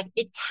kind of like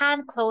it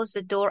can close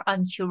the door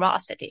on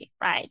curiosity,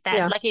 right?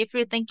 That like if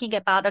you're thinking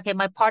about, okay,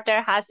 my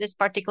partner has this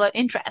particular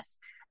interest,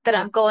 that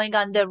I'm going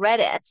on the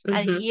Reddit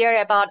and hear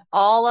about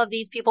all of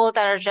these people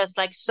that are just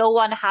like so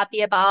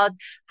unhappy about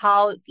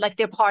how like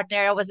their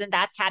partner was in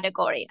that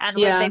category. And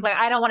we're saying like,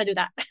 I don't want to do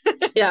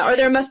that. Or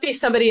there must be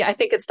somebody, I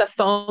think it's the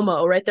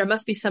FOMO, right? There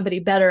must be somebody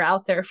better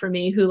out there for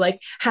me who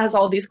like has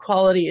all these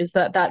qualities,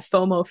 that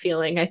FOMO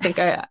feeling. I think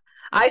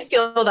I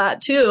feel that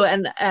too.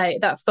 And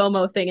that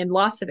FOMO thing in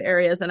lots of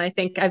areas. And I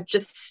think I've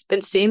just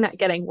been seeing that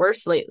getting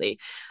worse lately,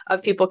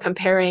 of people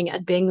comparing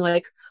and being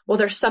like, well,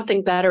 there's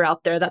something better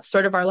out there. That's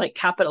sort of our like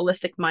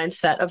capitalistic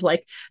mindset of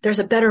like, there's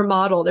a better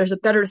model, there's a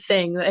better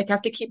thing. Like I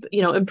have to keep,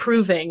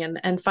 improving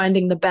and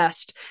finding the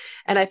best.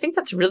 And I think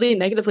that's really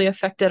negatively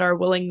affected our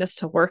willingness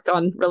to work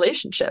on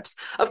relationships.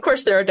 Of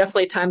course, there are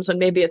definitely times when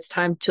maybe it's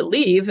time to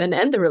leave and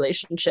end the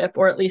relationship,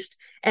 or at least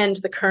end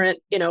the current,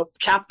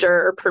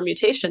 chapter or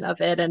permutation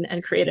of it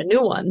and create a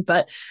new one.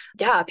 But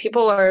yeah,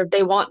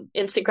 they want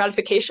instant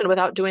gratification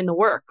without doing the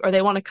work, or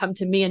they want to come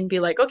to me and be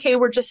like, okay,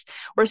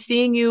 we're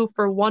seeing you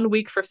for 1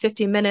 week for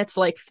 50 minutes,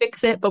 like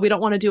fix it, but we don't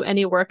want to do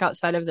any work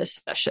outside of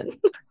this session.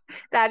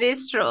 That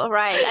is true,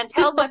 right? And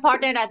tell my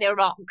partner that they're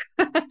wrong.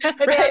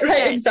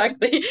 Right,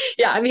 exactly.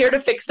 Yeah, I'm here to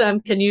fix them.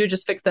 Can you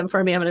just fix them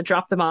for me? I'm going to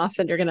drop them off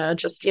and you're going to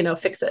just,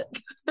 fix it.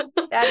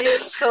 That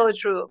is so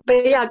true.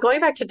 But yeah,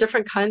 going back to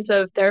different kinds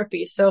of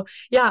therapy. So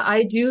yeah,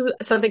 I do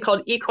something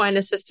called equine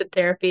assisted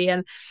therapy.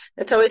 And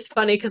it's always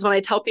funny because when I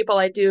tell people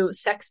I do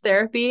sex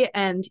therapy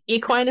and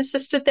equine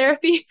assisted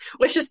therapy,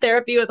 which is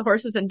therapy with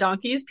horses and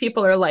donkeys,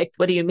 people are like,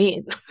 what do you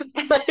mean?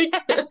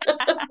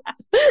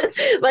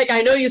 Like,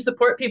 I know you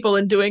support people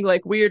in doing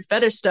like weird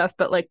fetish stuff,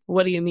 but like,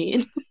 what do you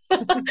mean?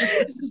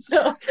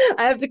 So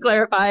I have to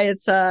clarify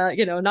it's,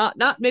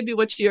 not maybe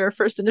what your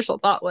first initial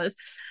thought was.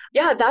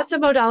 Yeah, that's a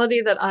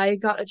modality that I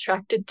got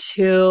attracted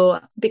to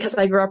because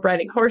I grew up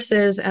riding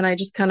horses and I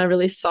just kind of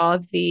really saw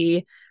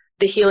the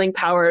healing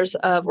powers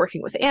of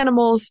working with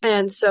animals.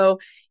 And so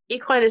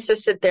equine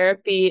assisted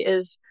therapy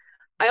is,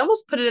 I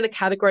almost put it in a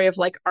category of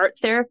like art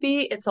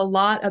therapy. It's a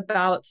lot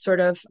about sort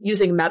of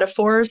using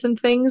metaphors and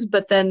things,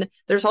 but then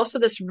there's also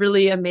this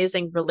really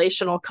amazing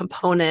relational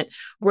component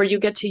where you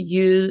get to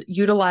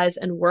utilize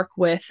and work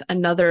with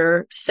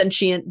another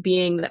sentient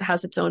being that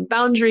has its own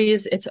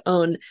boundaries, its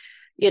own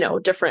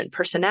different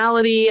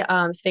personality,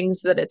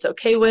 things that it's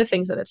okay with,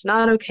 things that it's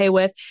not okay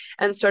with.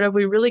 And sort of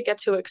we really get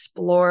to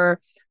explore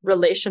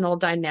relational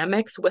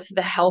dynamics with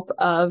the help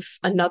of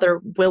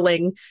another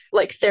willing,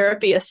 like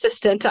therapy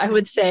assistant, I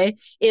would say,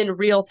 in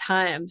real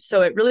time.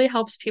 So it really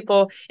helps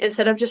people,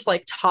 instead of just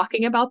like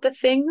talking about the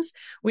things,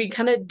 we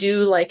kind of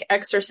do like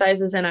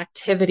exercises and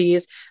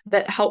activities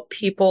that help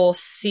people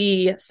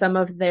see some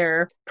of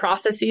their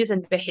processes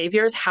and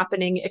behaviors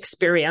happening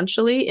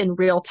experientially in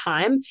real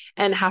time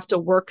and have to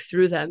work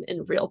through them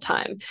in real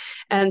time.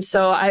 And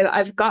so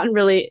I've gotten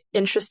really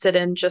interested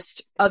in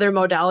just other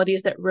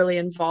modalities that really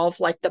involve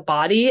like the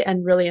body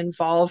and really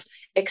involve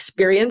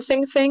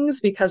experiencing things,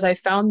 because I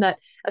found that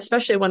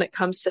especially when it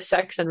comes to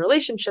sex and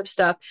relationship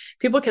stuff,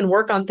 people can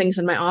work on things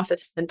in my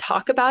office and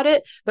talk about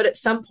it, but at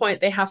some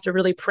point they have to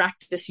really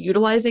practice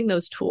utilizing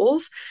those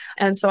tools.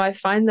 And so I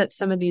find that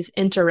some of these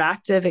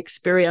interactive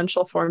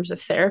experiential forms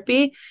of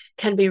therapy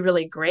can be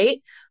really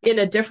great. In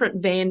a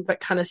different vein,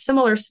 but kind of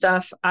similar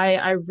stuff,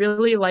 I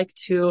really like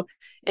to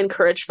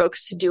encourage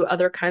folks to do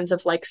other kinds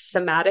of like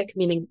somatic,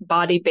 meaning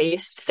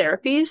body-based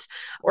therapies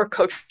or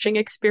coaching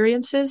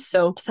experiences.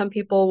 So some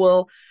people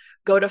will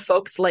go to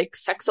folks like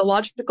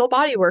sexological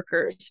body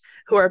workers,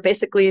 who are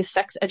basically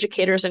sex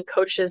educators and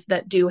coaches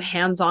that do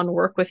hands-on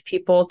work with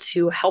people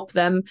to help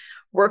them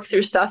work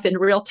through stuff in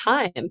real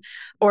time.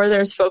 Or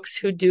there's folks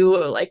who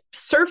do like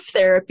surf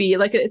therapy,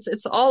 like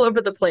it's all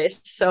over the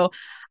place. So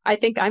I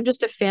think I'm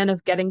just a fan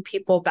of getting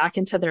people back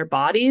into their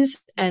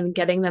bodies and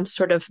getting them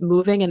sort of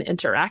moving and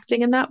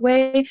interacting in that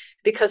way,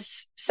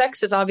 because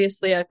sex is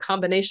obviously a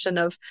combination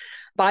of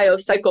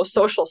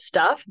biopsychosocial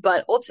stuff,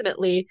 but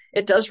ultimately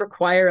it does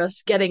require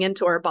us getting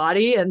into our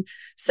body. And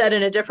said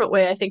in a different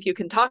way, I think you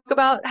can talk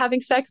about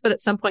having sex, but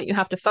at some point you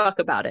have to fuck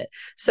about it.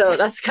 So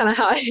that's kind of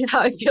how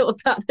I feel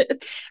about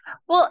it.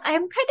 Well,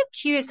 I'm kind of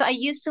curious. So I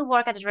used to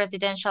work at a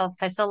residential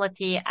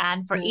facility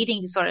and for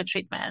eating disorder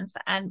treatments.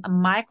 And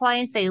my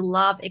clients, they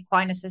love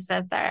equine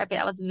assisted therapy.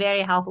 That was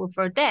very helpful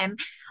for them.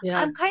 Yeah.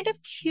 I'm kind of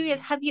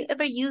curious, have you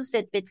ever used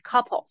it with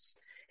couples?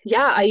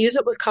 Yeah, I use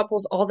it with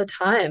couples all the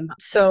time.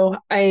 So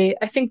I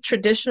think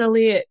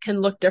traditionally it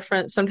can look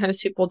different. Sometimes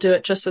people do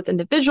it just with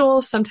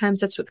individuals.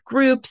 Sometimes it's with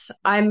groups.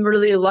 I'm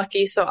really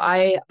lucky. So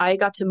I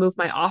got to move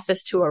my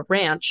office to a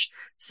ranch.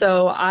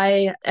 So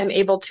I am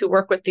able to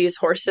work with these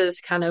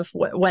horses kind of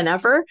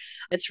whenever.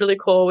 It's really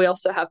cool. We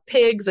also have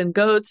pigs and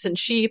goats and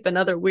sheep and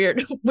other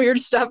weird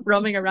stuff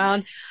roaming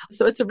around.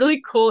 So it's a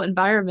really cool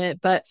environment.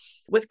 But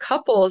with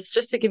couples,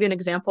 just to give you an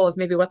example of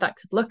maybe what that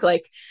could look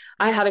like,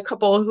 I had a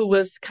couple who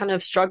was kind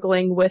of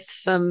struggling with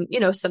some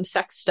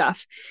sex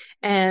stuff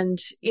and,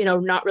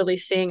 not really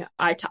seeing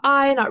eye to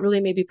eye, not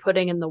really maybe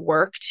putting in the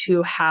work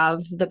to have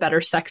the better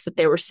sex that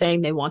they were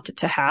saying they wanted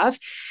to have.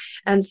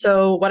 And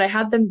so what I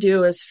had them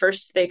do is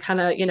first they kind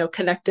of,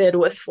 connected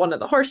with one of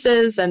the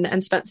horses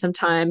and spent some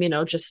time,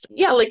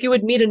 like you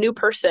would meet a new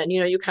person,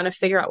 you kind of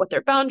figure out what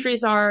their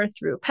boundaries are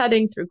through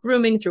petting, through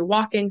grooming, through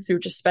walking, through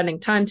just spending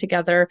time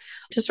together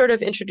to sort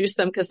of introduce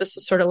them, because this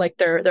was sort of like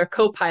their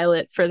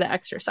co-pilot for the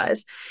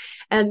exercise.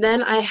 And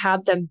then I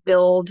had them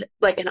build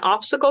like an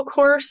obstacle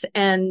course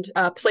and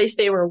a place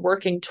they were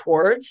working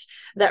towards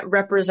that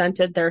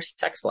represented their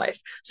sex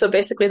life. So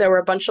basically there were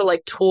a bunch of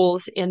like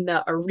tools in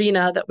the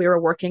arena that we were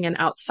working in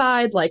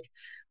outside, like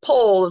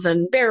poles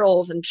and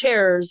barrels and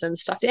chairs and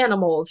stuffed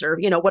animals, or,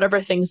 whatever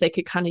things they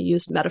could kind of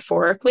use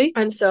metaphorically.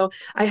 And so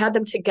I had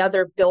them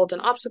together build an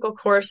obstacle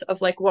course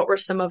of like, what were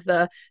some of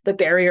the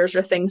barriers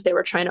or things they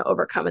were trying to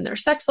overcome in their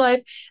sex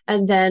life?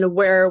 And then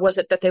where was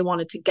it that they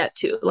wanted to get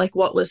to? Like,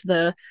 what was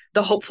the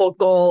hopeful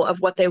goal of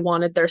what they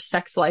wanted their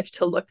sex life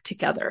to look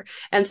together?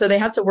 And so they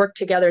had to work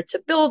together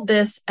to build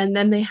this. And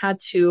then they had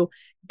to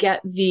get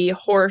the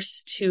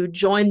horse to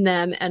join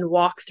them and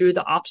walk through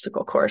the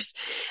obstacle course.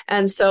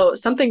 And so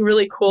something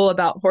really cool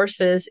about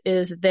horses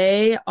is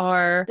they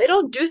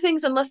don't do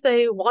things unless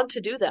they want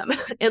to do them,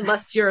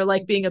 unless you're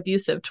like being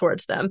abusive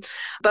towards them.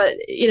 But,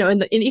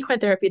 in equine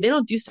therapy, they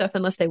don't do stuff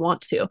unless they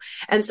want to.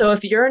 And so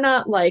if you're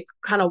not like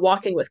kind of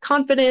walking with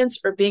confidence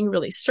or being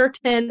really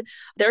certain,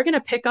 they're going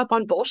to pick up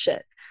on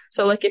bullshit.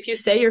 So like if you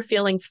say you're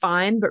feeling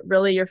fine, but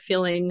really you're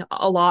feeling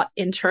a lot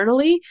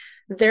internally,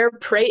 their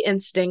prey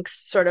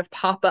instincts sort of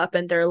pop up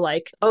and they're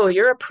like, oh,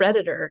 you're a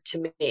predator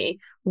to me.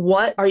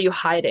 What are you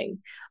hiding?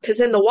 Because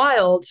in the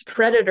wild,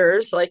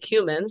 predators like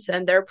humans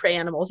and their prey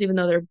animals, even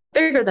though they're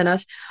bigger than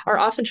us, are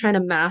often trying to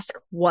mask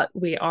what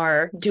we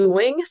are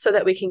doing so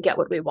that we can get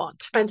what we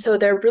want. And so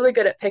they're really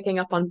good at picking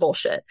up on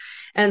bullshit.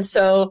 And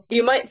so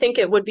you might think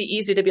it would be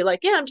easy to be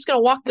like, yeah, I'm just going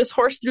to walk this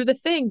horse through the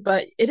thing,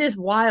 but it is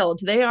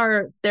wild.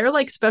 They're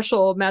like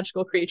special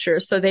magical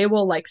creatures. So they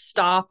will like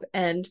stop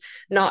and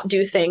not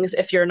do things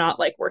if you're not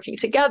like working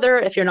together,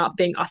 if you're not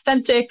being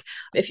authentic,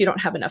 if you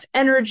don't have enough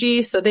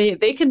energy. So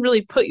they can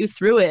really put you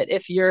through it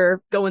if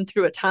you're going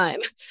through a time.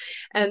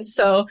 And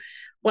so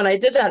when I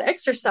did that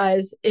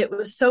exercise, it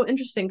was so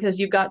interesting because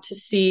you got to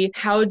see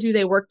how do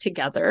they work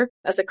together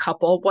as a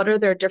couple? What are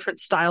their different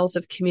styles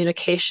of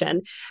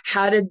communication?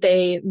 How did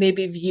they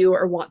maybe view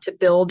or want to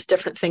build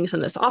different things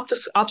in this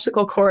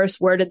obstacle course?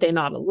 Where did they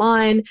not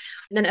align? And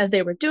then as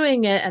they were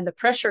doing it and the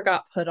pressure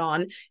got put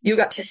on, you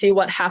got to see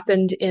what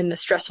happened in a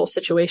stressful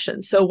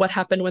situation. So what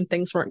happened when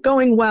things weren't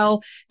going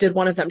well? Did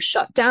one of them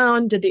shut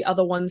down? Did the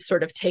other one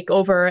sort of take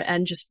over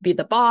and just be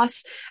the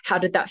boss? How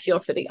did that feel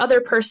for the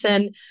other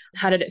person?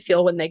 How did it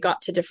feel when they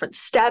got to different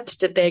steps?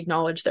 Did they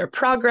acknowledge their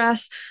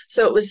progress?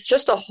 So it was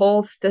just a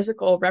whole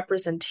physical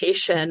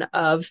representation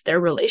of their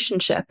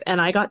relationship.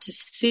 And I got to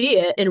see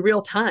it in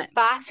real time.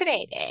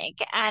 Fascinating.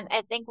 And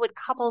I think with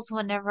couples,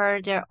 whenever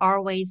there are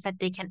ways that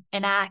they can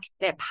enact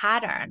their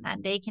pattern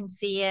and they can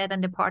see it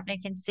and the partner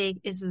can see it,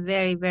 is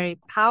very, very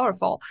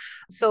powerful.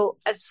 So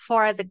as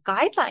far as a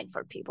guideline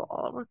for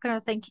people, we're kind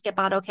of thinking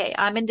about, okay,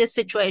 I'm in this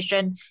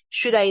situation.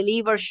 Should I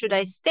leave or should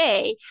I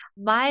stay?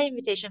 My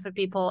invitation for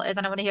people is,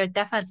 and I want to hear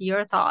definitely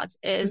your thoughts,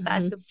 is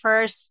that the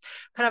first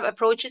kind of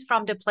approach it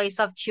from the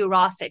place of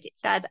curiosity,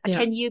 that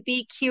can you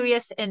be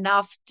curious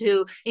enough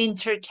to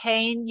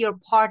entertain your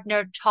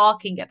partner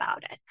talking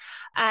about it?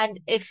 And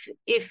if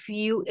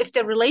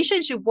the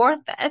relationship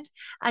worth it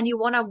and you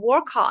want to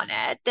work on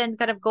it, then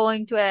kind of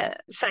going to a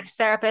sex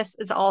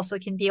therapist is also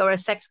can be, or a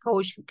sex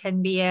coach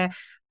can be a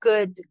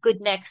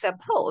good next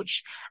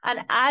approach.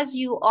 And as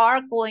you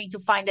are going to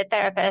find a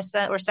therapist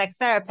or sex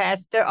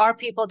therapist, there are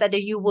people that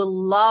you will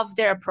love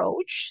their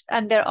approach,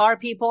 and there are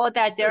people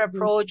that their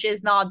approach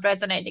is not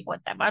resonating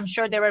with them. I'm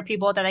sure there were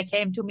people that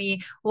came to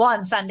me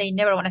once and they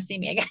never want to see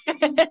me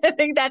again. I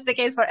think that's the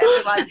case for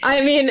everyone. I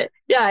mean,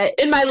 yeah,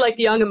 in my like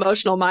young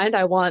emotional mind,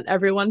 I want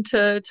everyone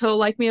to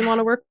like me and want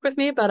to work with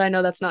me, but I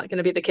know that's not going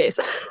to be the case.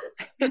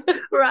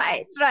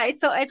 Right.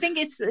 So I think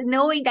it's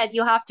knowing that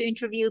you have to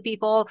interview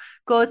people,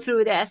 go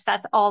through this.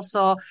 That's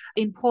also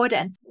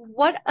important.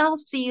 What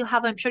else do you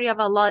have? I'm sure you have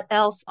a lot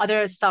else,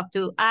 other stuff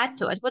to add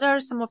to it. What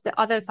are some of the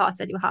other thoughts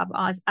that you have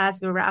as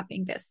we're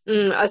wrapping this?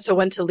 So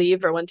when to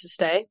leave or when to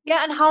stay?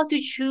 Yeah. And how to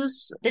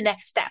choose the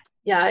next step.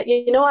 Yeah,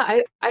 you know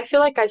what? I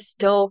feel like I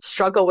still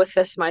struggle with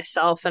this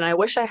myself. And I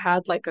wish I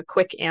had like a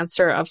quick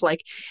answer of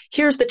like,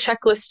 here's the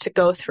checklist to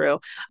go through.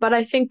 But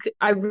I think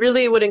I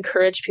really would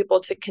encourage people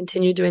to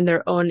continue doing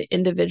their own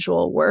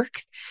individual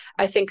work.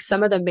 I think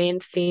some of the main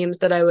themes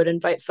that I would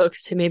invite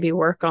folks to maybe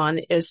work on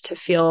is to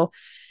feel,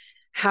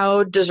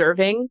 how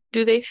deserving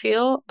do they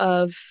feel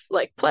of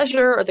like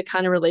pleasure or the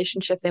kind of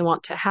relationship they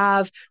want to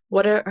have?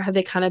 Have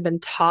they kind of been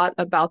taught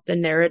about the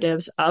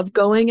narratives of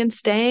going and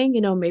staying?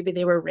 Maybe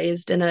they were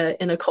raised in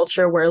a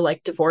culture where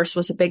like divorce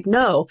was a big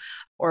no,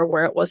 or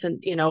where it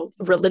wasn't,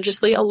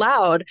 religiously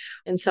allowed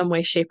in some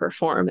way, shape, or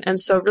form. And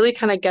so really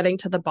kind of getting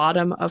to the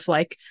bottom of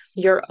like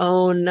your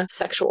own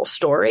sexual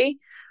story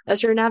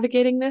as you're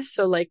navigating this.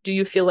 So like, do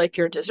you feel like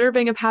you're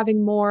deserving of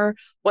having more?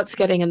 What's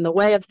getting in the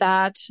way of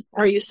that?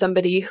 Are you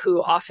somebody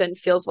who often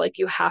feels like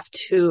you have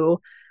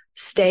to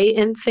stay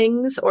in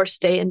things or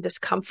stay in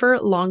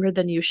discomfort longer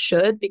than you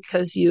should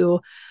because you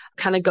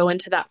kind of go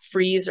into that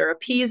freeze or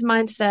appease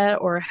mindset,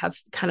 or have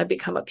kind of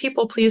become a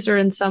people pleaser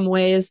in some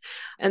ways?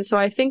 And so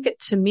I think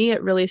to me,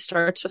 it really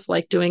starts with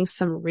like doing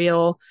some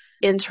real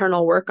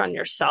internal work on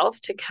yourself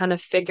to kind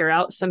of figure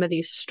out some of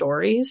these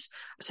stories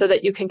so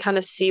that you can kind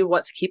of see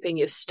what's keeping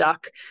you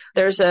stuck.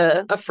 There's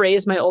a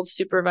phrase my old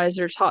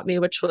supervisor taught me,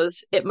 which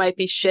was, it might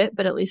be shit,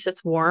 but at least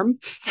it's warm.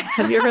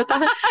 Have you heard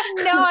that?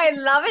 No, I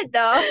love it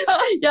though.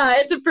 Yeah,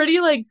 it's a pretty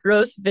like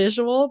gross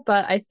visual,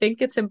 but I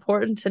think it's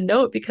important to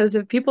note because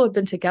if people have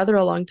been together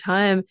a long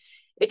time,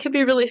 it can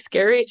be really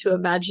scary to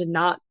imagine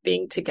not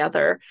being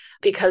together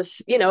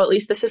because, at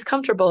least this is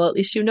comfortable. At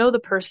least the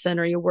person,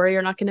 or you worry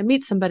you're not going to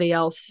meet somebody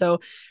else. So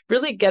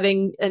really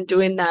getting and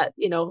doing that,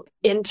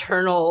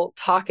 internal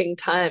talking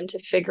time to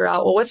figure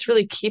out, well, what's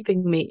really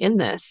keeping me in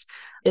this?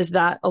 Is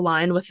that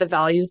aligned with the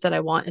values that I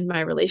want in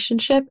my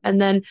relationship?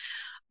 And then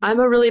I'm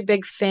a really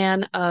big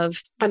fan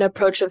of an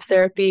approach of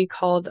therapy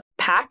called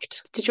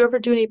PACT. Did you ever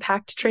do any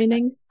PACT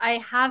training? I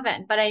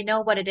haven't, but I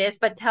know what it is.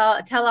 But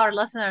tell our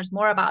listeners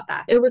more about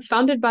that. It was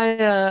founded by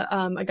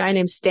a guy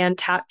named Stan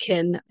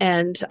Tatkin,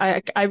 and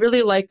I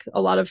really like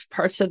a lot of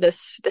parts of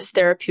this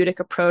therapeutic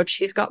approach.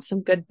 He's got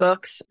some good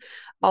books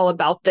all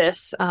about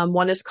this.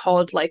 One is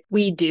called like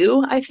We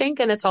Do, I think,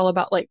 and it's all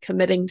about like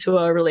committing to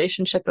a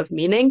relationship of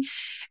meaning.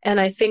 And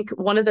I think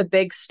one of the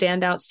big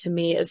standouts to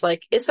me is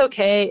like, it's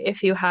okay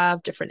if you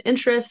have different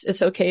interests.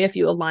 It's okay if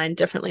you align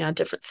differently on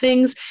different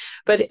things.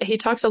 But he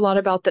talks a lot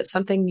about that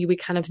something we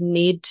kind of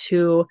need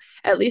to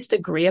at least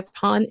agree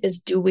upon is,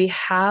 do we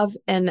have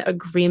an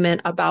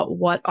agreement about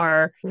what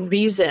our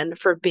reason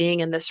for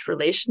being in this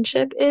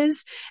relationship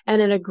is,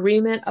 and an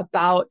agreement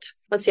about,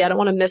 let's see, I don't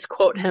want to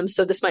misquote him,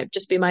 so this might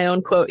just be my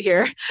own quote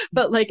here,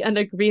 but like an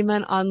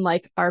agreement on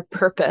like our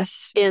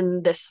purpose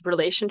in this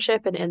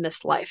relationship and in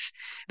this life.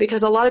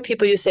 Because a lot of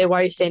people, you say,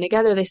 why are you staying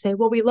together? They say,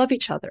 well, we love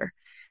each other.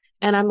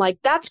 And I'm like,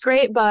 that's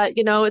great, but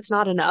it's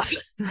not enough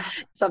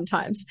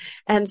sometimes.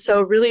 And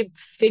so really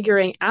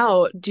figuring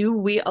out, do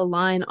we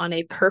align on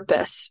a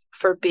purpose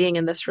for being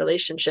in this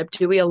relationship?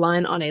 Do we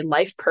align on a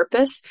life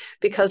purpose?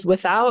 Because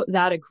without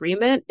that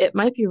agreement, it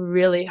might be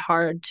really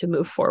hard to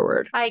move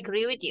forward. I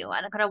agree with you.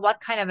 And kind of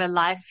what kind of a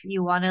life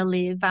you want to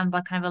live and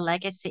what kind of a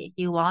legacy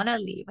you want to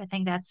leave. I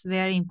think that's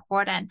very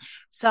important.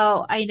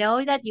 So I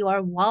know that you are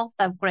a wealth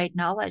of great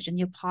knowledge, and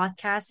your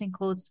podcast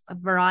includes a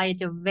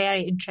variety of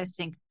very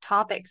interesting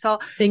topics. So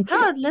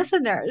tell our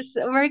listeners,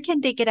 where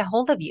can they get a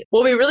hold of you?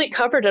 Well, we really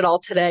covered it all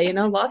today,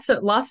 lots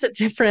of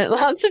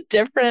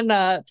different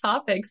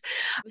topics.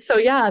 So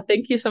yeah,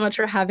 thank you so much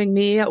for having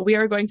me. We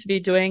are going to be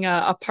doing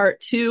a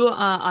part 2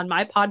 on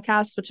my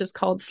podcast, which is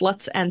called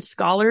Sluts and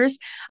Scholars.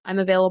 I'm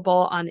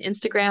available on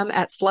Instagram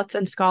at Sluts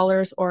and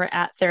Scholars or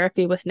at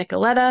Therapy with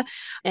Nicoletta.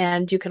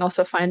 And you can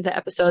also find the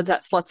episodes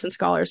at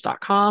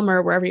slutsandscholars.com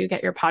or wherever you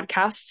get your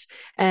podcasts.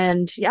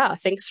 And yeah,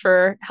 thanks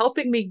for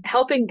helping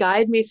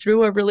guide me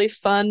through a really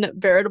fun,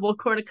 veritable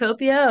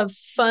cornucopia of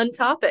fun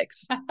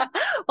topics.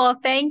 Well,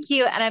 thank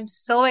you. And I'm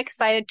so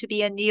excited to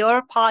be on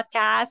your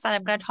podcast. And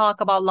I'm going to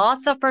talk about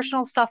lots of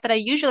personal stuff that I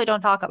usually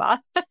don't talk about.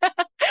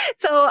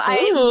 So I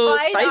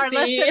invite our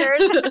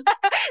listeners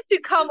to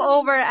come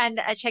over and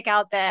check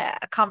out the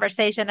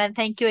conversation. And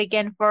thank you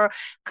again for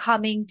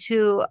coming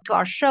to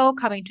our show,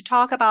 coming to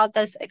talk about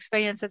those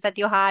experiences that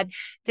you had.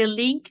 The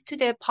link to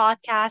the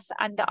podcast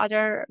and the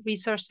other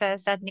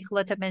resources that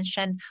Nicoletta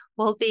mentioned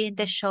will be in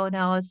the show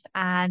notes,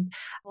 and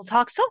we'll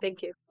talk soon.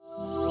 Thank you.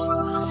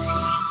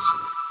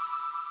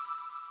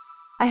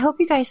 I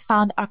hope you guys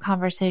found our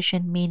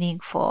conversation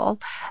meaningful.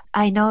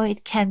 I know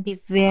it can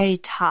be very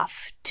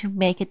tough to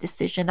make a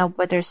decision of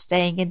whether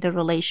staying in the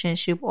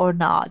relationship or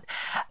not.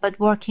 But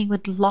working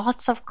with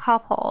lots of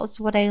couples,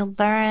 what I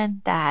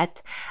learned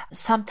that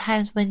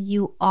sometimes when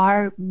you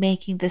are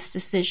making this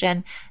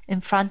decision in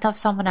front of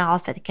someone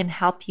else that can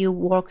help you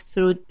work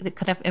through the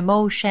kind of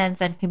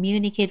emotions and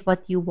communicate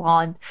what you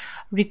want,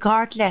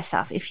 regardless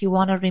of if you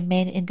want to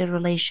remain in the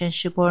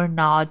relationship or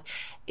not,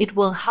 it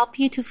will help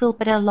you to feel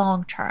better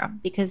long term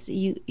because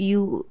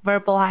you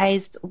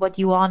verbalized what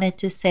you wanted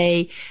to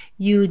say.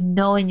 You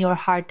know in your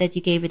heart that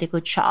you gave it a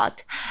good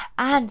shot.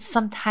 And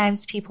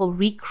sometimes people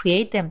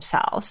recreate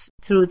themselves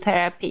through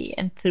therapy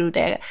and through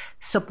the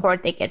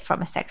support they get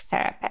from a sex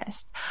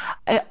therapist.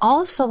 I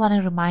also want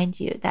to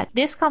remind you that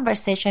this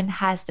conversation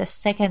has the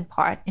second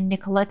part in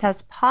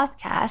Nicoletta's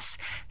podcast,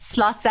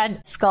 Sluts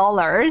and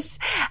Scholars.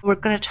 We're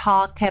going to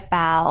talk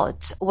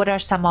about what are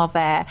some of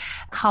the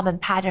common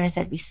patterns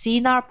that we see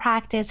in our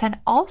practice, and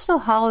also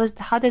how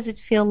does it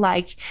feel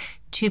like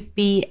to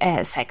be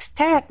a sex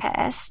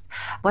therapist,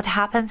 what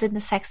happens in the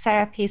sex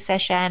therapy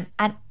session,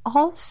 and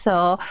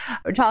also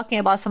we're talking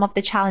about some of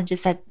the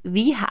challenges that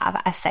we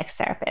have as sex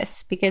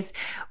therapists. Because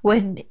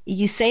when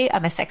you say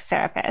I'm a sex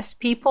therapist,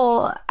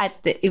 people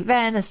at the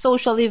event,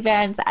 social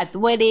events, at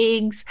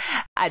weddings,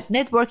 at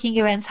networking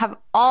events have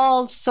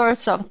all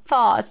sorts of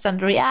thoughts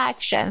and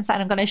reactions. And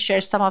I'm going to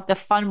share some of the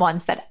fun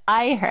ones that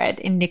I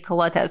heard in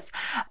Nicoletta's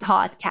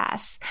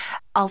podcast.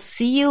 I'll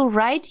see you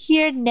right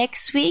here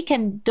next week.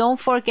 And don't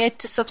forget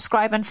to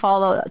subscribe and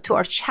follow to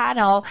our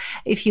channel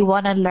if you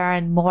want to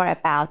learn more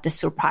about the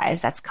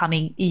surprise that's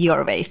coming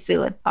your way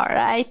soon. All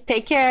right.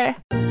 Take care.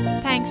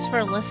 Thanks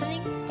for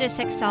listening to the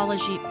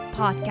Sexology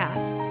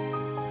Podcast.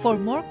 For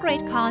more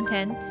great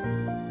content,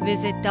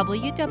 visit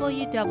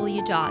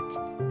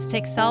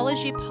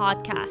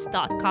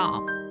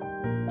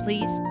www.sexologypodcast.com.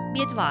 Please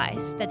be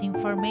advised that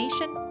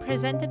information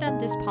presented on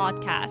this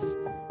podcast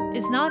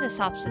is not a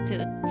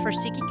substitute for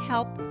seeking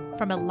help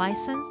from a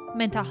licensed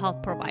mental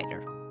health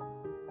provider.